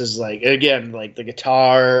 Mm-hmm. This is like, again, like the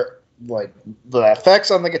guitar, like the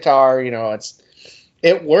effects on the guitar,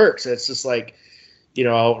 it works. It's just like,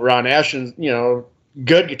 Ron Asheton's,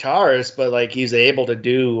 good guitarist, but like he's able to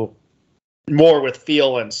do more with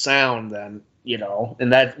feel and sound than,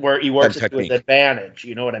 and that's where he works it with advantage.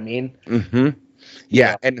 You know what I mean? Mm-hmm.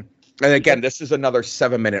 Yeah. And again, this is another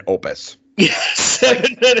 7-minute opus. Yeah,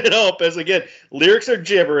 7-minute opus. Again, lyrics are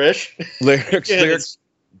gibberish. Lyrics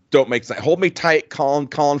don't make sense. Hold me tight, Colin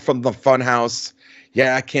from the Funhouse.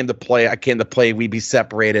 Yeah, I came to play. We be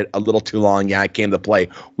separated a little too long. Yeah, I came to play.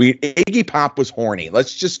 Iggy Pop was horny.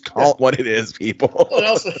 Let's just call it what it is, people. What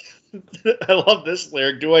else? I love this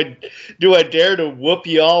lyric. Do I dare to whoop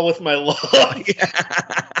y'all with my love?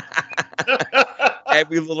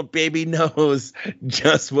 Every little baby knows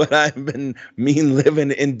just what I've been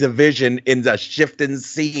living in division in the shifting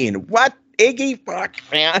scene. What? Iggy, fuck,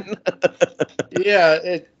 man.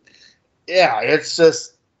 It's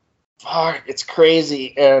just, fuck, it's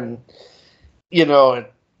crazy. And,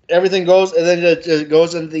 everything goes, and then it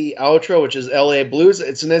goes into the outro, which is LA Blues.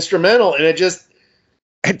 It's an instrumental, and it's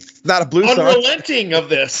not a blues song. Unrelenting of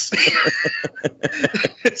this.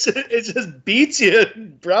 It just beats you,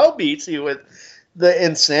 browbeats you with the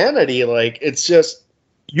insanity. Like, it's just.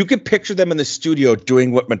 You can picture them in the studio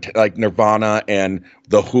doing what like Nirvana and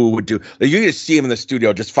The Who would do. Like, you just see them in the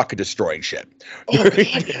studio just fucking destroying shit. Oh, God,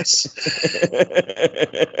 yes.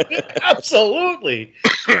 Absolutely.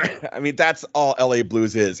 I mean, that's all LA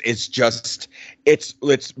Blues is. It's just, it's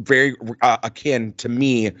very akin to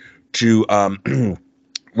me to,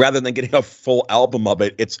 rather than getting a full album of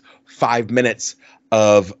it, it's 5 minutes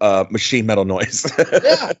of machine metal noise.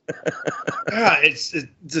 It's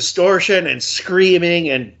distortion and screaming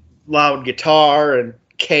and loud guitar and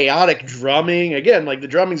chaotic drumming. Again, like the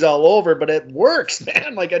drumming's all over, but it works,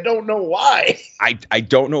 man. Like, I don't know why. I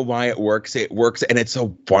don't know why it works. It works, and it's a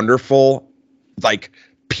wonderful, like,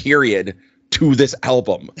 period to this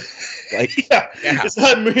album. Like, it's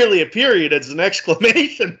not merely a period; it's an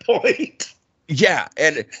exclamation point. Yeah,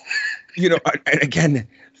 and and again,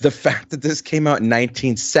 the fact that this came out in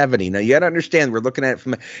 1970. Now, you got to understand, we're looking at it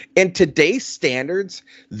from in today's standards,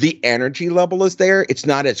 the energy level is there. It's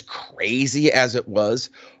not as crazy as it was,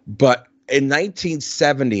 but in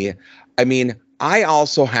 1970, I mean, I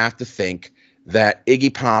also have to think that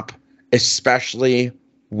Iggy Pop, especially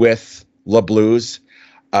with La Blues,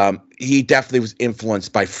 he definitely was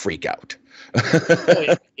influenced by Freak Out.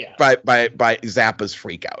 by Zappa's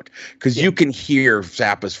Freak Out, because you can hear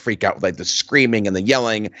Zappa's Freak Out, like the screaming and the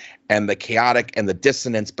yelling and the chaotic and the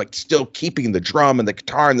dissonance, but still keeping the drum and the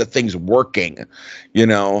guitar and the things working,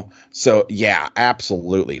 so yeah,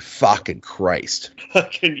 absolutely. Fucking Christ.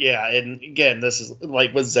 Fucking yeah. And again, this is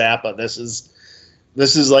like with Zappa, this is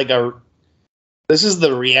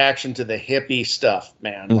the reaction to the hippie stuff,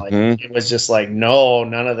 man. Like, it was just like, no,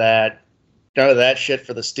 none of that shit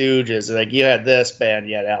for the Stooges. Like, you had this band,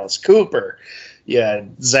 you had Alice Cooper, you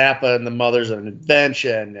had Zappa and the Mothers of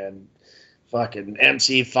Invention, and fucking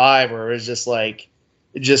MC5, where it was just like,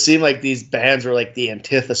 it just seemed like these bands were like the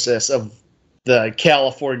antithesis of the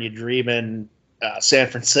California Dreamin', San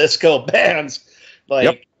Francisco bands.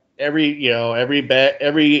 Like, every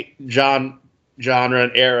genre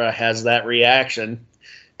and era has that reaction,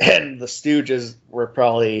 and the Stooges were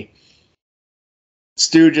probably.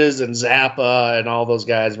 Stooges and Zappa and all those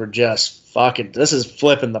guys were just fucking, this is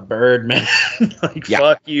flipping the bird, man. Like,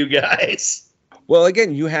 fuck you guys. Well,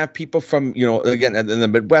 again, you have people from, again, in the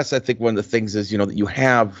Midwest, I think one of the things is, that you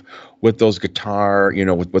have with those guitar,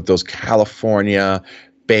 with those California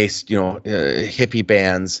based, hippie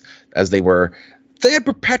bands as they were. They had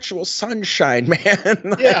perpetual sunshine,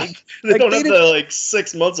 man. Yeah, they don't have the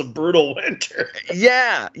 6 months of brutal winter.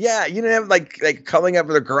 Yeah. You didn't have like coming up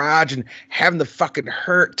to the garage and having the fucking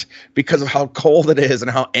hurt because of how cold it is and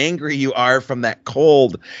how angry you are from that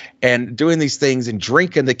cold, and doing these things and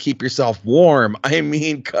drinking to keep yourself warm. I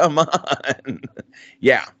mean, come on.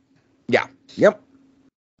 Yeah. Yep.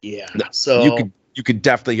 Yeah. So you could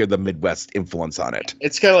definitely hear the Midwest influence on it.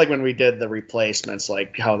 It's kind of like when we did the Replacements,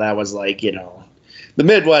 like how that was like, the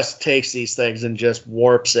Midwest takes these things and just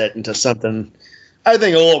warps it into something, I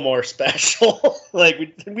think, a little more special.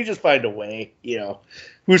 Like we just find a way,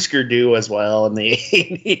 Husker Du as well in the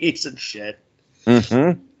 80s and shit.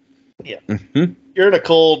 Mm-hmm. Yeah. Mm-hmm. You're in a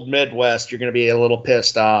cold Midwest, you're going to be a little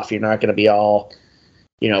pissed off. You're not going to be all,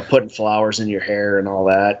 putting flowers in your hair and all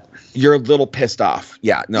that. You're a little pissed off.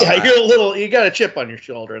 Yeah. No. Yeah, you got a chip on your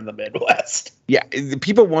shoulder in the Midwest. Yeah.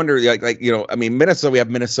 People wonder, Minnesota, we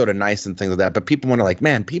have Minnesota Nice and things like that, but people wonder, like,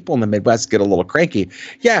 man, people in the Midwest get a little cranky.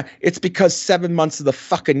 Yeah, it's because 7 months of the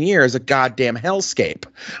fucking year is a goddamn hellscape.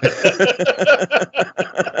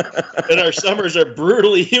 And our summers are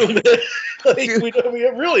brutally humid. We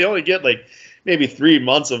really only get maybe 3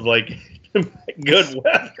 months of good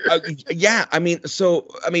weather. Yeah,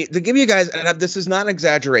 to give you guys, and this is not an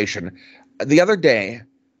exaggeration, the other day,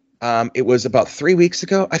 it was about 3 weeks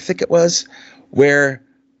ago, I think it was, where,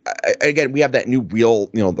 again, we have that new real,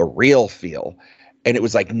 the real feel, and it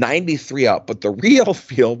was 93 out, but the real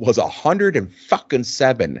feel was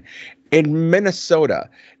 107 in Minnesota.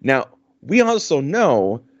 Now, we also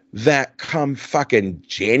know that come fucking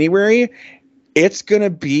January, it's going to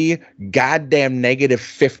be goddamn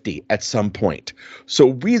 -50 at some point. So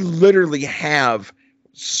we literally have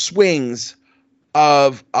swings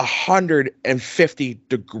of 150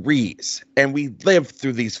 degrees, and we live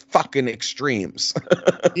through these fucking extremes.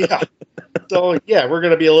 Yeah. So, yeah, we're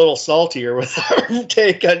going to be a little saltier with our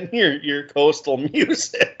take on your coastal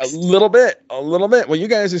music. A little bit. Well, you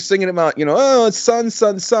guys are singing about, oh, it's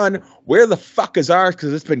sun. Where the fuck is ours?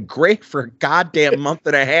 Because it's been great for a goddamn month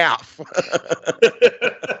and a half.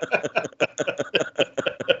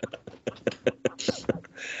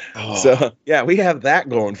 So, yeah, we have that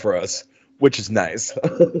going for us, which is nice.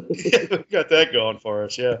 Yeah, we got that going for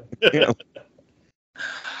us, yeah. Yeah.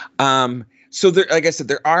 So there, like I said,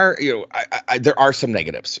 there are, there are some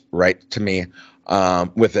negatives, right, to me,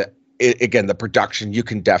 with it. Again, the production, you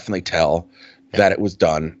can definitely tell that it was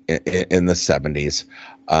done in the 70s.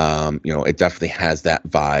 It definitely has that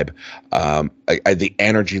vibe. The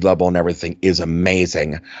energy level and everything is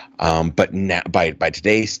amazing. But now, by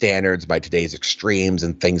today's standards, by today's extremes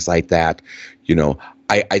and things like that,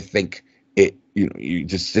 I think it, you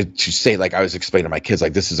just to say, like I was explaining to my kids,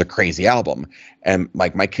 like, this is a crazy album. And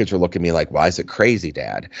like my kids were looking at me like, why is it crazy,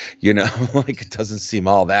 Dad? Like, it doesn't seem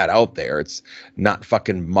all that out there. It's not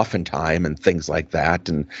fucking Muffin Time and things like that.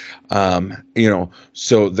 And,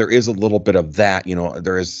 so there is a little bit of that,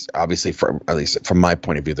 there is obviously, at least from my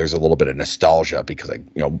point of view, there's a little bit of nostalgia because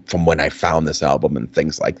from when I found this album and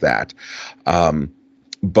things like that.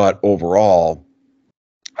 But overall,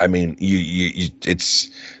 I mean,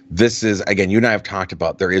 this is, again, you and I have talked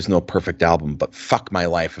about, there is no perfect album, but fuck my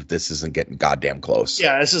life if this isn't getting goddamn close.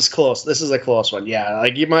 Yeah, this is close. This is a close one. Yeah,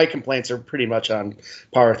 my complaints are pretty much on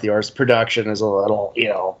par with yours. Production is a little,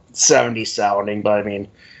 70s sounding, but I mean,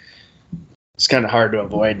 it's kind of hard to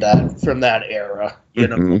avoid that from that era,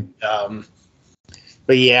 Mm-hmm.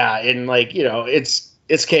 But yeah, and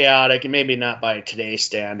it's chaotic, and maybe not by today's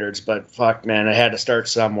standards, but fuck, man, I had to start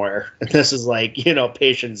somewhere. And this is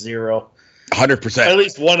patient zero. 100%. At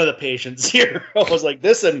least one of the patient zeros. Like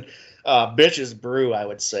this and Bitches Brew, I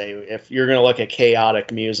would say, if you're going to look at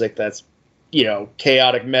chaotic music, that's,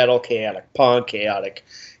 chaotic metal, chaotic punk, chaotic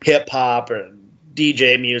hip hop, and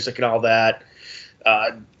DJ music and all that.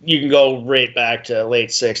 You can go right back to late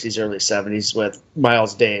 60s, early 70s with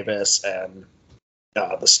Miles Davis and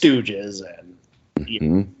the Stooges and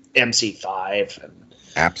MC5 and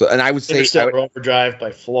absolutely. And I would say Interstellar Overdrive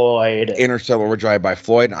by Floyd. Interstellar Overdrive by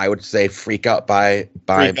Floyd. And I would say Freak Out by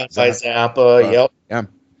Zappa. Yep. Yeah.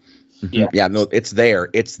 Mm-hmm. Yeah. No, it's there.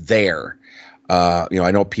 It's there. I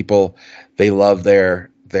know people, they love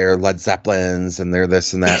their Led Zeppelins and their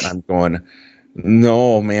this and that. And I'm going,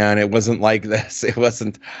 no, man, it wasn't like this. It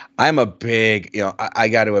wasn't. I'm a big, I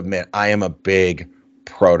got to admit, I am a big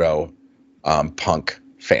proto-punk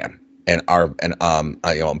fan. And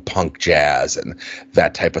punk jazz and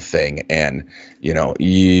that type of thing, and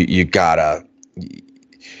you gotta.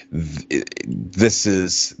 This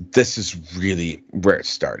is really where it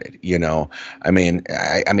started. I mean,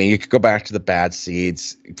 you could go back to the Bad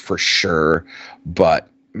Seeds for sure, but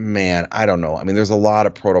man, I don't know. I mean, there's a lot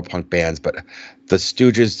of proto-punk bands, but the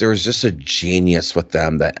Stooges, there was just a genius with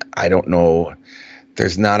them that I don't know.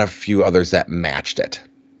 There's not a few others that matched it.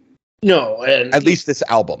 No, and at least this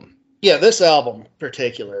album. Yeah, this album in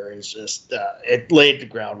particular is just it laid the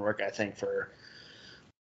groundwork, I think, for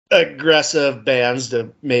aggressive bands to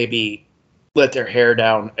maybe let their hair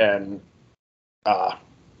down and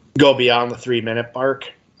go beyond the 3-minute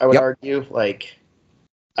mark. I would argue, like,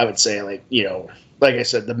 I would say, like, you know, like I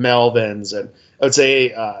said, the Melvins, and I would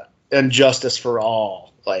say, and Justice for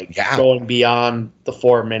All, like going beyond the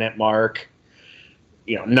 4-minute mark.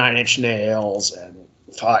 You know, 9 Inch Nails, and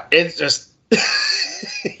it's just,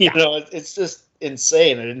 you know, it's just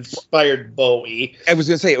insane. It inspired Bowie. I was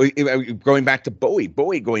going to say, going back to Bowie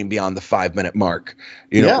going beyond the 5-minute mark,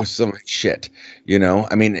 you know, with some shit, you know,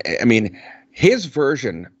 I mean, his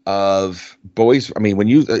version of Bowie's, I mean, when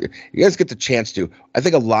you guys get the chance to, I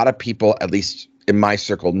think a lot of people, at least in my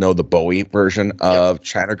circle, know the Bowie version of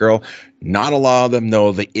China Girl. Not a lot of them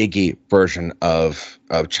know the Iggy version of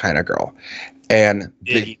China Girl. And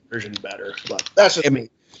the Iggy version better, but that's just me.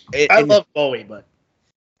 I love Bowie, but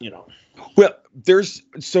you know. Well,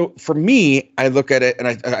 so for me, I look at it and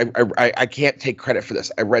I can't take credit for this.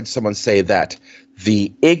 I read someone say that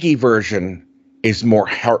the Iggy version is more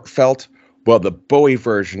heartfelt, while the Bowie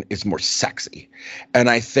version is more sexy. And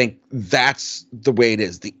I think that's the way it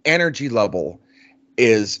is. The energy level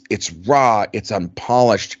it's raw, it's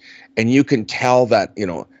unpolished, and you can tell that, you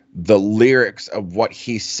know, the lyrics of what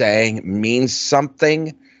he's saying means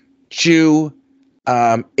something to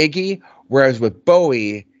Iggy, whereas with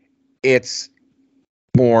Bowie, it's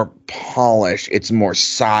more polished, it's more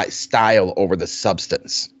style over the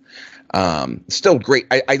substance. Still great.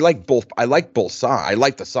 I like both. I like both songs. I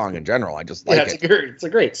like the song in general. I just like it. It's a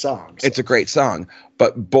great song. So. It's a great song,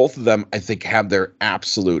 but both of them, I think, have their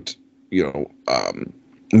absolute, you know,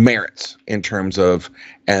 merits in terms of,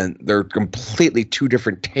 and they're completely two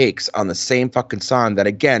different takes on the same fucking song that,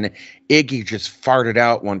 again, Iggy just farted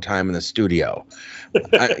out one time in the studio.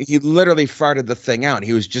 He literally farted the thing out.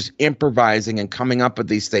 He was just improvising and coming up with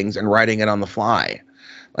these things and writing it on the fly.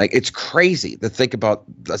 Like, it's crazy to think about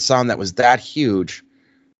a song that was that huge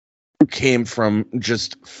came from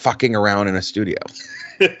just fucking around in a studio.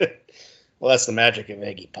 Well, that's the magic of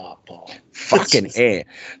Iggy Pop, Paul. Fucking A.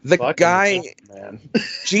 The guy, man.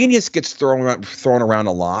 Genius gets thrown around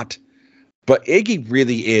a lot, but Iggy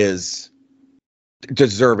really is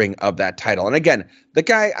deserving of that title. And again, the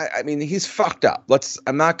guy, I mean, he's fucked up.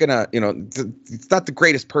 I'm not gonna, you know, he's not the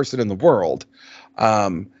greatest person in the world.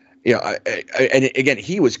 You know, and again,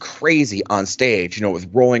 he was crazy on stage, you know, with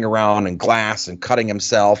rolling around in glass and cutting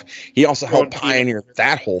himself. He also helped pioneer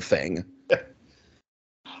that whole thing.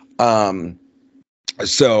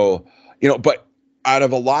 So, you know, but out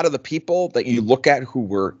of a lot of the people that you look at who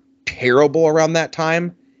were terrible around that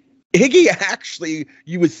time, Iggy actually,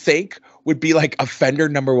 you would think, would be like offender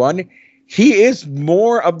number one. He is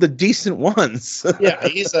more of the decent ones. Yeah, I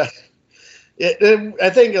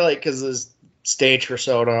think, like, because his stage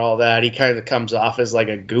persona and all that, he kind of comes off as like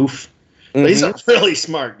a goof. But he's a really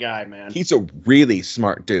smart guy, man. He's a really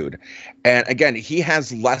smart dude. And again, he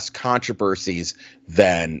has less controversies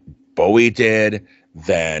than Bowie did,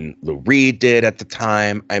 than Lou Reed did at the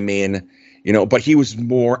time. I mean, you know, but he was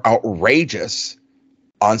more outrageous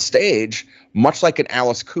on stage, much like an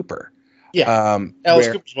Alice Cooper. Yeah. Alice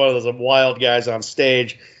Cooper's one of those wild guys on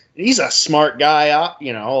stage. He's a smart guy,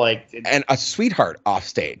 you know, like. And a sweetheart off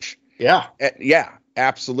stage. Yeah. Yeah.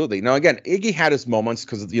 Absolutely. Now, again, Iggy had his moments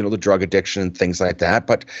because of, you know, the drug addiction and things like that.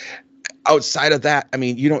 But outside of that, I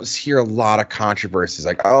mean, you don't hear a lot of controversies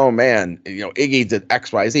like, oh, man, you know, Iggy did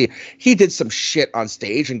X, Y, Z. He did some shit on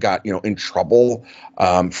stage and got, you know, in trouble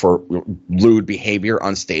for lewd behavior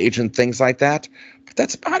on stage and things like that. But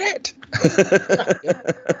that's about it.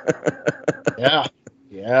 Yeah.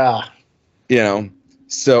 Yeah. You know,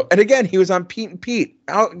 so, and again, he was on Pete and Pete.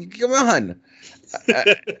 Oh, come on.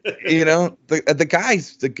 You know, the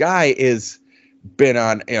guy is been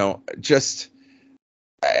on, you know, just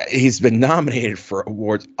he's been nominated for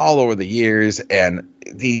awards all over the years, and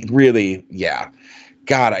he really,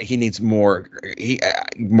 God, he needs more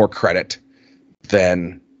credit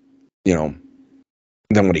than, you know,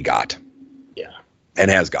 than what he got. Yeah,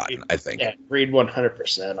 and has gotten, I think. Yeah, agreed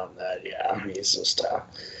 100% on that. Yeah, he's just,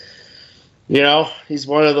 you know, he's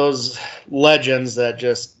one of those legends that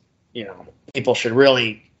just, you know, people should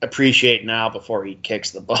really appreciate now before he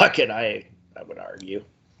kicks the bucket. I would argue.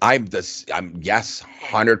 I'm yes,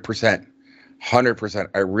 100%. 100%.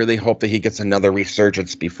 I really hope that he gets another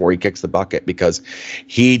resurgence before he kicks the bucket, because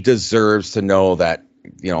he deserves to know that,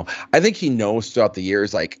 you know, I think he knows throughout the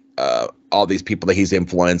years, like, all these people that he's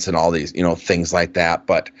influenced and all these, things like that.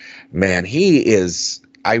 But man,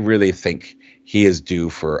 I really think he is due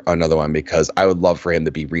for another one, because I would love for him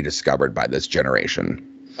to be rediscovered by this generation.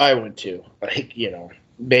 I would too. Like,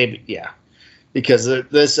 maybe, yeah. Because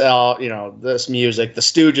this music, the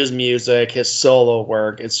Stooges music, his solo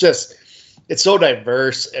work, it's so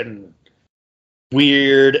diverse and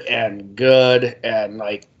weird and good, and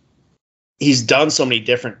like he's done so many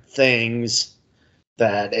different things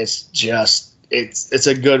that it's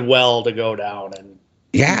a good well to go down. And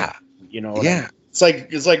yeah, it's like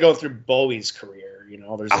going through Bowie's career.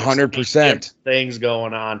 There's 100% things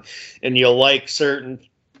going on, and you'll like certain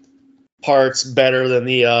parts better than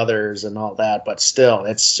the others and all that, but still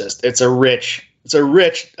it's a rich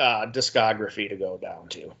discography to go down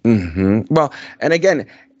to. Mm-hmm. Well, and again,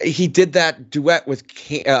 he did that duet with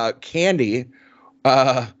Candy,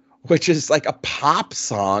 which is like a pop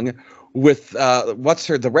song with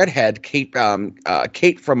the redhead Kate from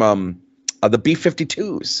the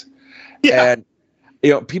B-52s. Yeah.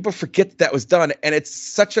 And people forget that was done, and it's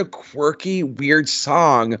such a quirky, weird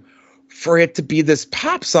song for it to be this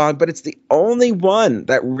pop song, but it's the only one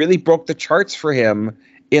that really broke the charts for him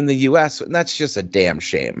in the US, and that's just a damn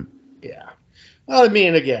shame. Yeah. Well, I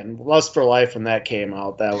mean, again, Lust for Life, when that came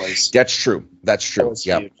out, that's true. Huge.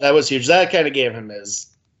 That was huge. That kind of gave him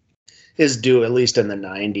his due, at least in the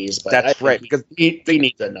 90s. But that's right, because he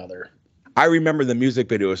needs another. I remember the music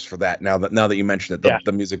videos for that. Now that you mentioned it,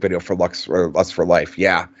 the music video for Lust for Life,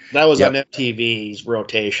 yeah, that was on MTV's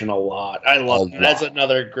rotation a lot. I love it. That's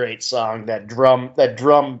another great song. That drum.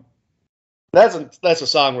 That's a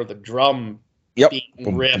song where the drum beat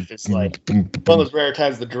and riff is like one of those rare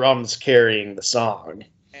times the drum's carrying the song.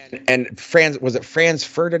 And Franz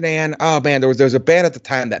Ferdinand? Oh man, there was a band at the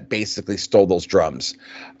time that basically stole those drums.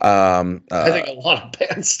 I think a lot of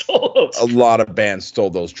bands stole those. A lot of bands stole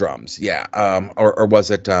those drums. Yeah. Or was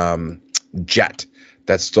it Jet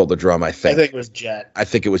that stole the drum? I think it was Jet. I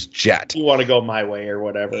think it was Jet. You Want to Go My Way or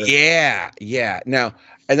whatever. Yeah. Now,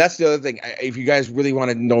 and that's the other thing. If you guys really want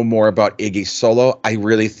to know more about Iggy's solo, I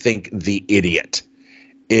really think The Idiot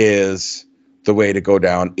is the way to go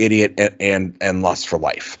down. Idiot and Lust for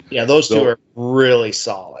Life. Yeah, those two are really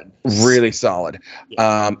solid. Really solid.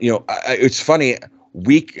 Yeah. It's funny.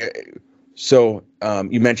 You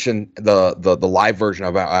mentioned the live version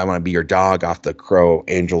of "I Want to Be Your Dog" off the Crow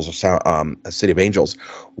Angels of City of Angels.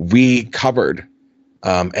 We covered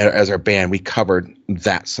as our band. We covered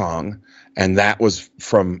that song, and that was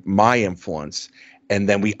from my influence. And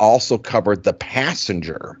then we also covered The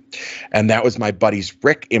Passenger, and that was my buddy's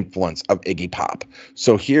Rick influence of Iggy Pop.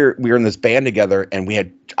 So here we were in this band together, and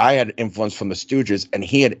I had influence from the Stooges, and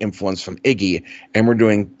he had influence from Iggy, and we're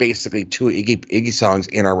doing basically two Iggy songs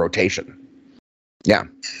in our rotation. Yeah.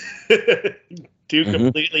 Two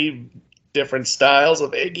completely different styles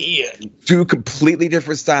of Iggy. Two completely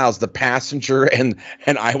different styles, The Passenger and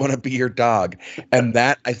I Want to Be Your Dog. And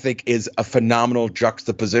that, I think, is a phenomenal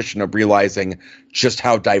juxtaposition of realizing just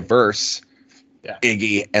how diverse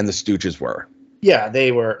Iggy and the Stooges were. Yeah,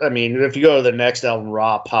 they were. I mean, if you go to the next album,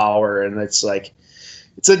 Raw Power, and it's like,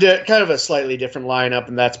 it's kind of a slightly different lineup,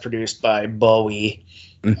 and that's produced by Bowie.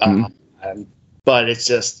 Mm-hmm. But it's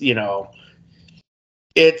just,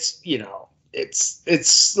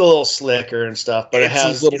 it's a little slicker and stuff, but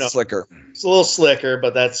it's a little slicker. It's a little slicker,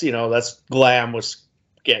 but that's glam was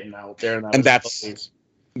getting out there, and that's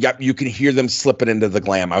yep. You can hear them slipping into the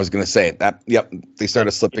glam. I was going to say that. Yep, they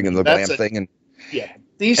started slipping into the glam thing, and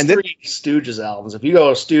these three Stooges albums. If you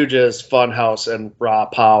go Stooges, Funhouse, and Raw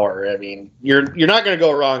Power, I mean, you're not going to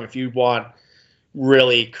go wrong if you want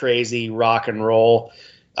really crazy rock and roll.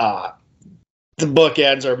 The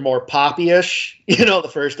bookends are more poppy-ish, the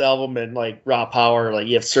first album, and like Raw Power, like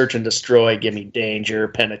you have Search and Destroy, Give Me Danger,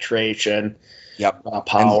 Penetration, Raw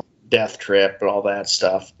Power, Death Trip, and all that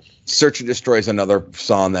stuff. Search and Destroy is another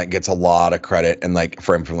song that gets a lot of credit and like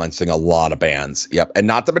for influencing a lot of bands. Yep, and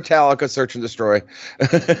not the Metallica Search and Destroy.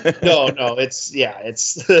 no, it's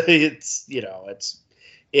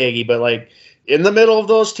Iggy, but like in the middle of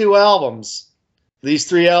those two albums, these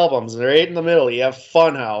three albums, they're right in the middle. You have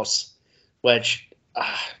Funhouse, which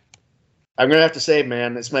I'm going to have to say,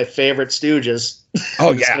 man, it's my favorite Stooges. Oh,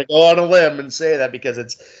 I'm just going to go on a limb and say that because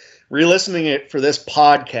it's re-listening it for this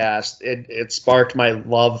podcast. It sparked my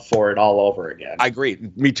love for it all over again. I agree.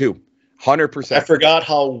 Me too. 100%. I forgot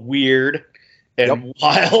how weird and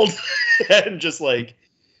wild and just like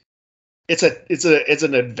it's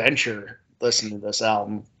an adventure listening to this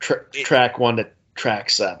album, track 1 to track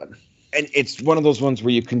 7. And it's one of those ones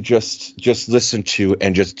where you can just listen to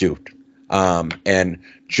and just do. and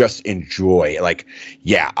just enjoy. Like,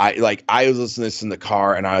 yeah, I was listening to this in the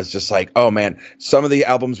car, and I was just like, oh man, some of the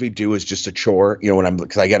albums we do is just a chore, you know, when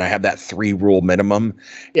because again, I have that 3 rule minimum.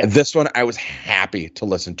 Yeah. And this one I was happy to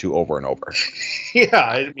listen to over and over. Yeah,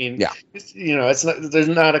 I mean, yeah, you know, it's not, there's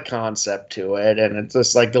not a concept to it, and it's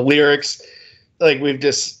just like the lyrics, like we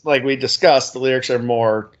discussed, the lyrics are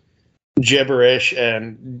more gibberish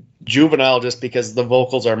and juvenile just because the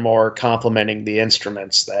vocals are more complementing the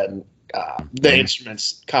instruments than the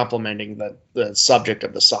instruments complementing the subject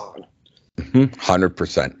of the song.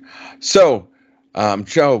 100%. So,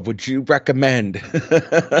 Joe, would you recommend?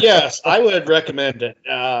 Yes, I would recommend it.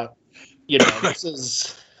 You know, this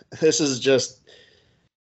is just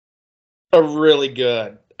a really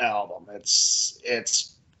good album.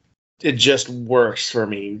 It just works for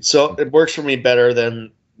me. So it works for me better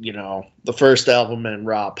than, you know, the first album in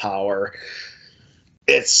Raw Power.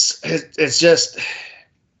 It's just,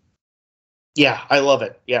 yeah, I love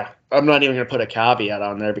it. Yeah, I'm not even gonna put a caveat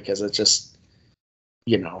on there because it's just,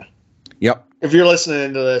 you know, yep. If you're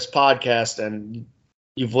listening to this podcast and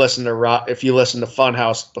you've listened to if you listen to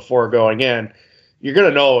Funhouse before going in, you're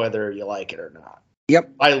gonna know whether you like it or not. Yep,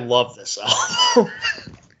 I love this album.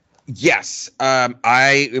 Yes,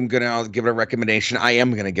 I am gonna give it a recommendation. I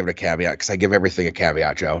am gonna give it a caveat because I give everything a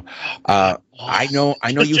caveat, Joe. I know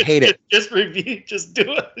you hate it. Just review, just do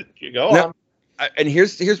it. You go on. And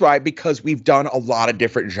here's why: because we've done a lot of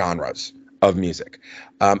different genres of music.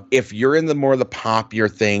 If you're in the more the popular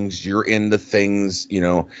things, you're in the things, you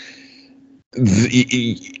know,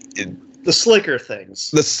 the slicker things.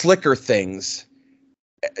 The slicker things.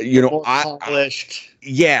 You know, more polished.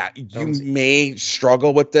 You may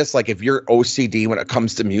struggle with this. Like if you're OCD when it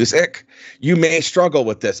comes to music, you may struggle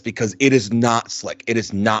with this because it is not slick. It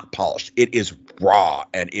is not polished. It is raw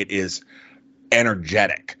and it is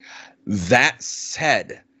energetic. That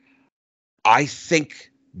said, I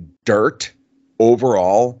think Dirt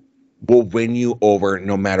overall will win you over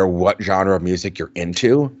no matter what genre of music you're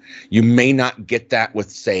into. You may not get that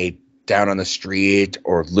with, say, Down on the Street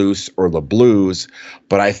or Loose or the Blues,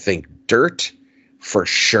 but I think Dirt for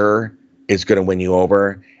sure is going to win you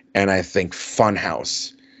over, and I think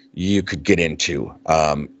Funhouse you could get into.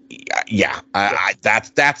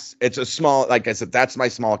 That's it's a small, like I said, that's my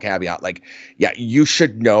small caveat. Like, yeah, you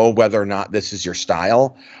should know whether or not this is your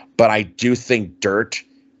style, but I do think Dirt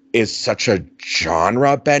is such a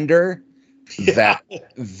genre bender that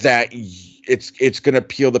it's going to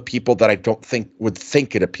appeal to people that I don't think would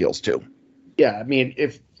think it appeals to. Yeah, I mean,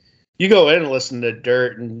 if you go in and listen to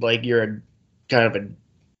Dirt and like you're a kind of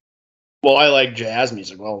well, I like jazz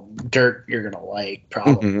music. Well, Dirt you're gonna like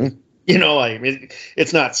probably. Mm-hmm. You know, I mean,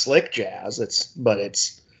 it's not slick jazz.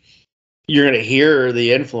 You're gonna hear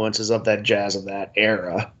the influences of that jazz of that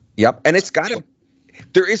era. Yep, and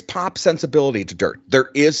there is pop sensibility to Dirt. There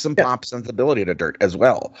is some pop sensibility to Dirt as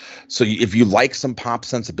well. So if you like some pop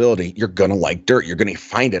sensibility, you're going to like Dirt. You're going to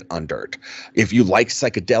find it on Dirt. If you like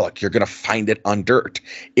psychedelic, you're going to find it on Dirt.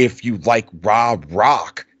 If you like raw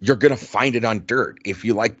rock, you're going to find it on Dirt. If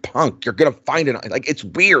you like punk, you're going to find it on, like, it's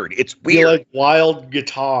weird. It's weird. You like wild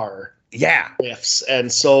guitar riffs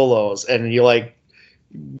and solos, and you like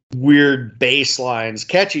weird bass lines,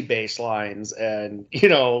 catchy bass lines, and, you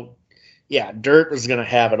know, yeah, Dirt is going to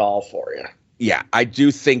have it all for you. Yeah, I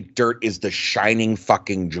do think Dirt is the shining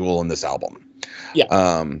fucking jewel in this album.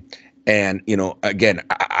 Yeah. And, you know, again,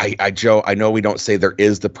 Joe, I know we don't say there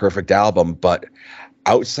is the perfect album, but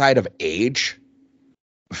outside of age,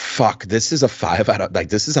 fuck, this is a 5 out of 5.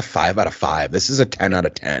 This is a 10 out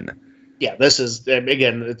of 10. Yeah, this is,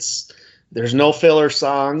 again, there's no filler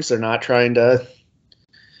songs. They're not trying to,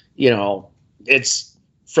 you know, it's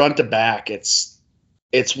front to back.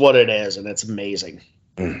 It's what it is, and it's amazing.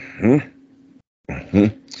 Mm-hmm. Mm-hmm.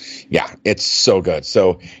 Yeah, it's so good.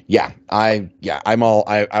 So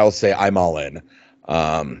I'll say I'm all in.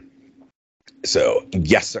 So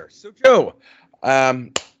yes, sir. So Joe,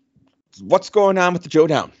 what's going on with the Joe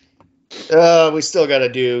Down? We still got to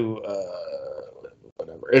do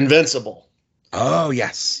Invincible. Oh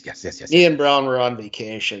yes. Me and Brown were on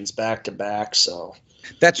vacations back to back, so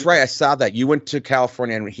that's right. I saw that you went to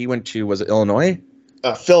California and he went to, was it Illinois?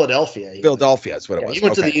 Philadelphia. Philadelphia is what it was. You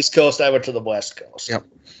went to the East Coast. I went to the West Coast. Yep.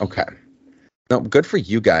 Okay. No, good for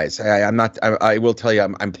you guys. I will tell you,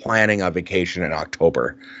 I'm planning a vacation in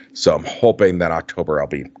October, so I'm hoping that October I'll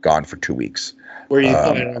be gone for 2 weeks. Where are you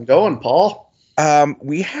planning on going, Paul?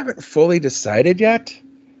 We haven't fully decided yet.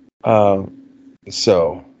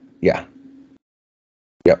 So yeah.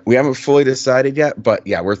 Yeah, we haven't fully decided yet, but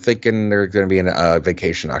yeah, we're thinking they're going to be in a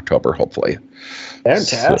vacation in October, hopefully.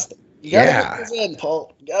 Fantastic. So, You gotta get those in,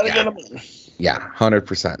 Paul. You gotta get them in. Yeah,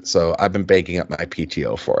 100%. So I've been baking up my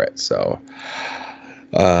PTO for it. So,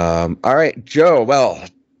 all right, Joe. Well,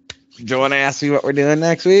 do you want to ask me what we're doing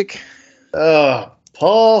next week?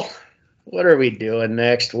 Paul, what are we doing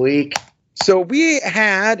next week? So we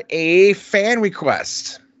had a fan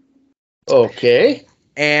request. Okay.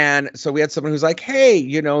 And so we had someone who's like, hey,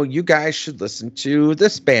 you guys should listen to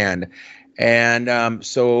this band. And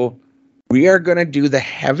so we are going to do the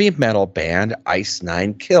heavy metal band Ice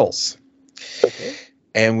Nine Kills. Okay.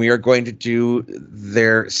 And we are going to do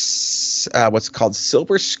their what's called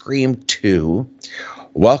Silver Scream 2,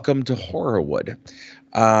 Welcome to Horrorwood.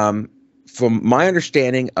 From my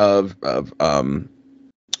understanding of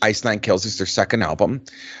Ice Nine Kills, is their second album.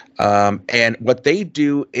 And what they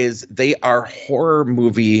do is they are horror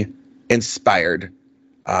movie inspired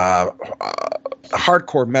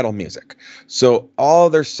hardcore metal music. So all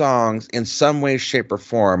their songs in some way, shape, or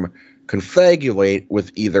form confabulate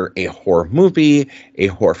with either a horror movie, a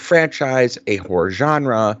horror franchise, a horror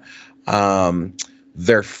genre.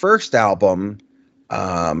 Their first album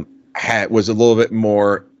was a little bit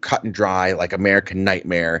more cut and dry, like American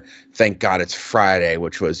Nightmare, Thank God It's Friday,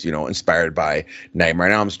 which was, inspired by Nightmare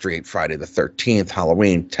on Elm Street, Friday the 13th,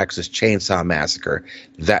 Halloween, Texas Chainsaw Massacre,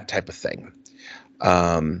 that type of thing.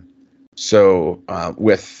 So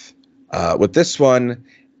with this one,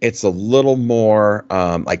 it's a little more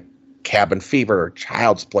like Cabin Fever,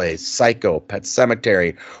 Child's Play, Psycho, Pet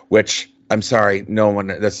Sematary, which I'm sorry, I'm going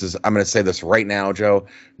to say this right now, Joe.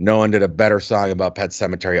 No one did a better song about Pet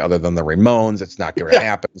Sematary other than the Ramones. It's not going to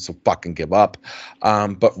happen, so fucking give up.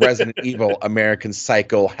 But Resident Evil, American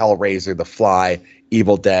Psycho, Hellraiser, The Fly,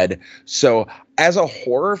 Evil Dead. So as a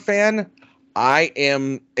horror fan, I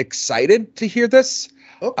am excited to hear this.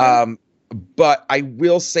 Okay. But I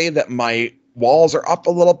will say that my walls are up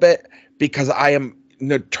a little bit because I am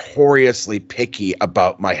notoriously picky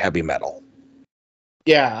about my heavy metal.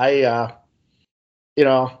 Yeah, I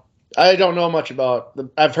don't know much about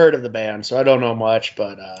I've heard of the band, so I don't know much,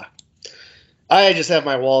 but I just have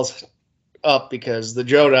my walls up because the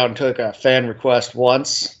Joe Down took a fan request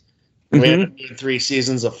once. We had 3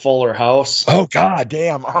 seasons of Fuller House. Oh God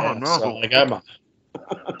damn! Oh no! So I'm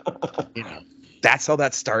That's how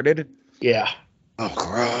that started. Yeah. Oh,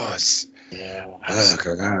 gross. Yeah. Oh,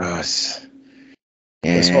 gross.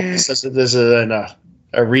 Let's hope this isn't a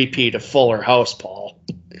repeat of Fuller House, Paul.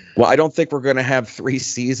 Well, I don't think we're going to have 3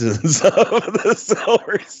 seasons of the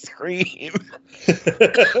Silver Scream.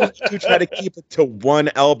 You try to keep it to one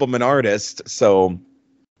album and artist. So,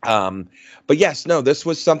 but yes, no, this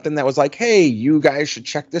was something that was like, hey, you guys should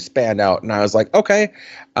check this band out. And I was like, okay.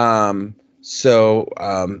 There's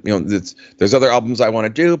other albums I want to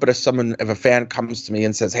do, but if a fan comes to me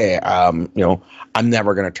and says, hey, I'm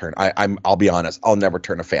never going to turn, I'll be honest, I'll never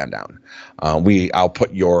turn a fan down. I'll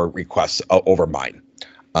put your requests over mine.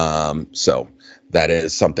 So that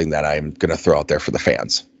is something that I'm going to throw out there for the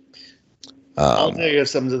fans. I'll tell you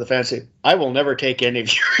something to the fans. I will never take any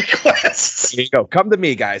of your requests. Here you go. Come to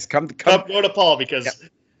me, guys. Come go to Paul because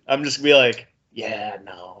I'm just going to be like, yeah,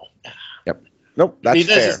 no. Yep. Nope. That's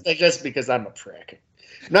fair. Just because I'm a prick.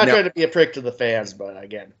 I'm not trying to be a prick to the fans, but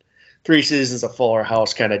again, 3 seasons of Fuller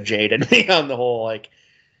House kind of jaded me on the whole, like,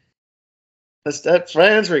 that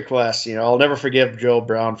fans request, I'll never forgive Joe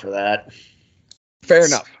Brown for that. Fair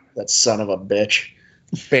enough. That son of a bitch.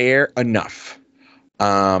 Fair enough.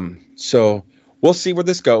 So we'll see where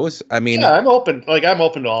this goes. I mean, I'm open. I'm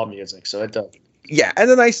open to all music, so it does. Yeah, and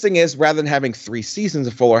the nice thing is, rather than having 3 seasons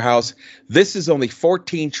of Fuller House, this is only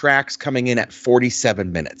 14 tracks coming in at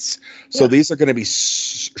 47 minutes. So these are going to be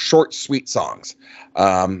short, sweet songs.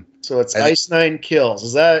 So it's Ice Nine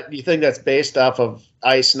Kills. Do you think that's based off of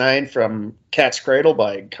Ice Nine from Cat's Cradle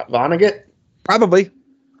by Vonnegut? Probably.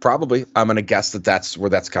 I'm going to guess that's where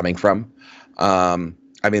that's coming from. I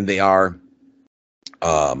mean, they are.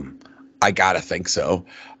 I gotta think so.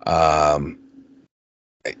 I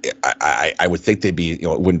would think they'd be,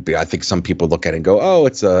 it wouldn't be. I think some people look at it and go, "Oh,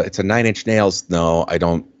 it's a 9 Inch Nails." No, I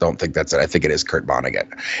don't think that's it. I think it is Kurt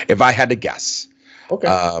Vonnegut. If I had to guess, okay,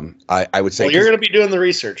 I would say. Well, you're going to be doing the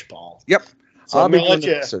research, Paul. Yep. So I'm going to let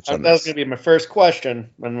you. That was going to be my first question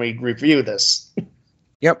when we review this.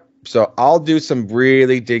 Yep. So I'll do some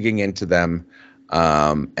really digging into them,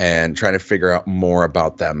 and trying to figure out more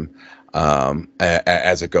about them.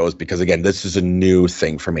 As it goes, because again, this is a new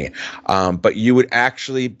thing for me. But you would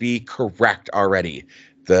actually be correct already.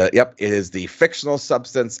 It is the fictional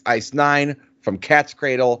substance Ice Nine from Cat's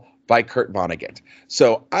Cradle by Kurt Vonnegut.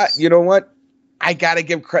 So you know what? I gotta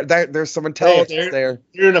give credit. There's some intelligence there.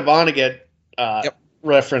 You're in a Vonnegut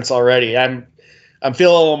reference already. I'm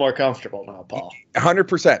feeling a little more comfortable now, Paul.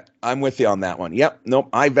 100%. I'm with you on that one. Yep. Nope.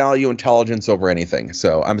 I value intelligence over anything.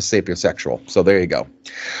 So I'm a sapiosexual. So there you go.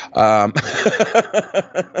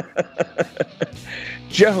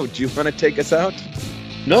 Joe, do you want to take us out?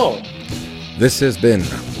 No. This has been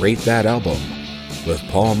Rate That Album with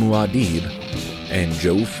Paul Muad'Dib and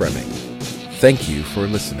Joe Fremming. Thank you for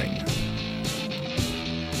listening.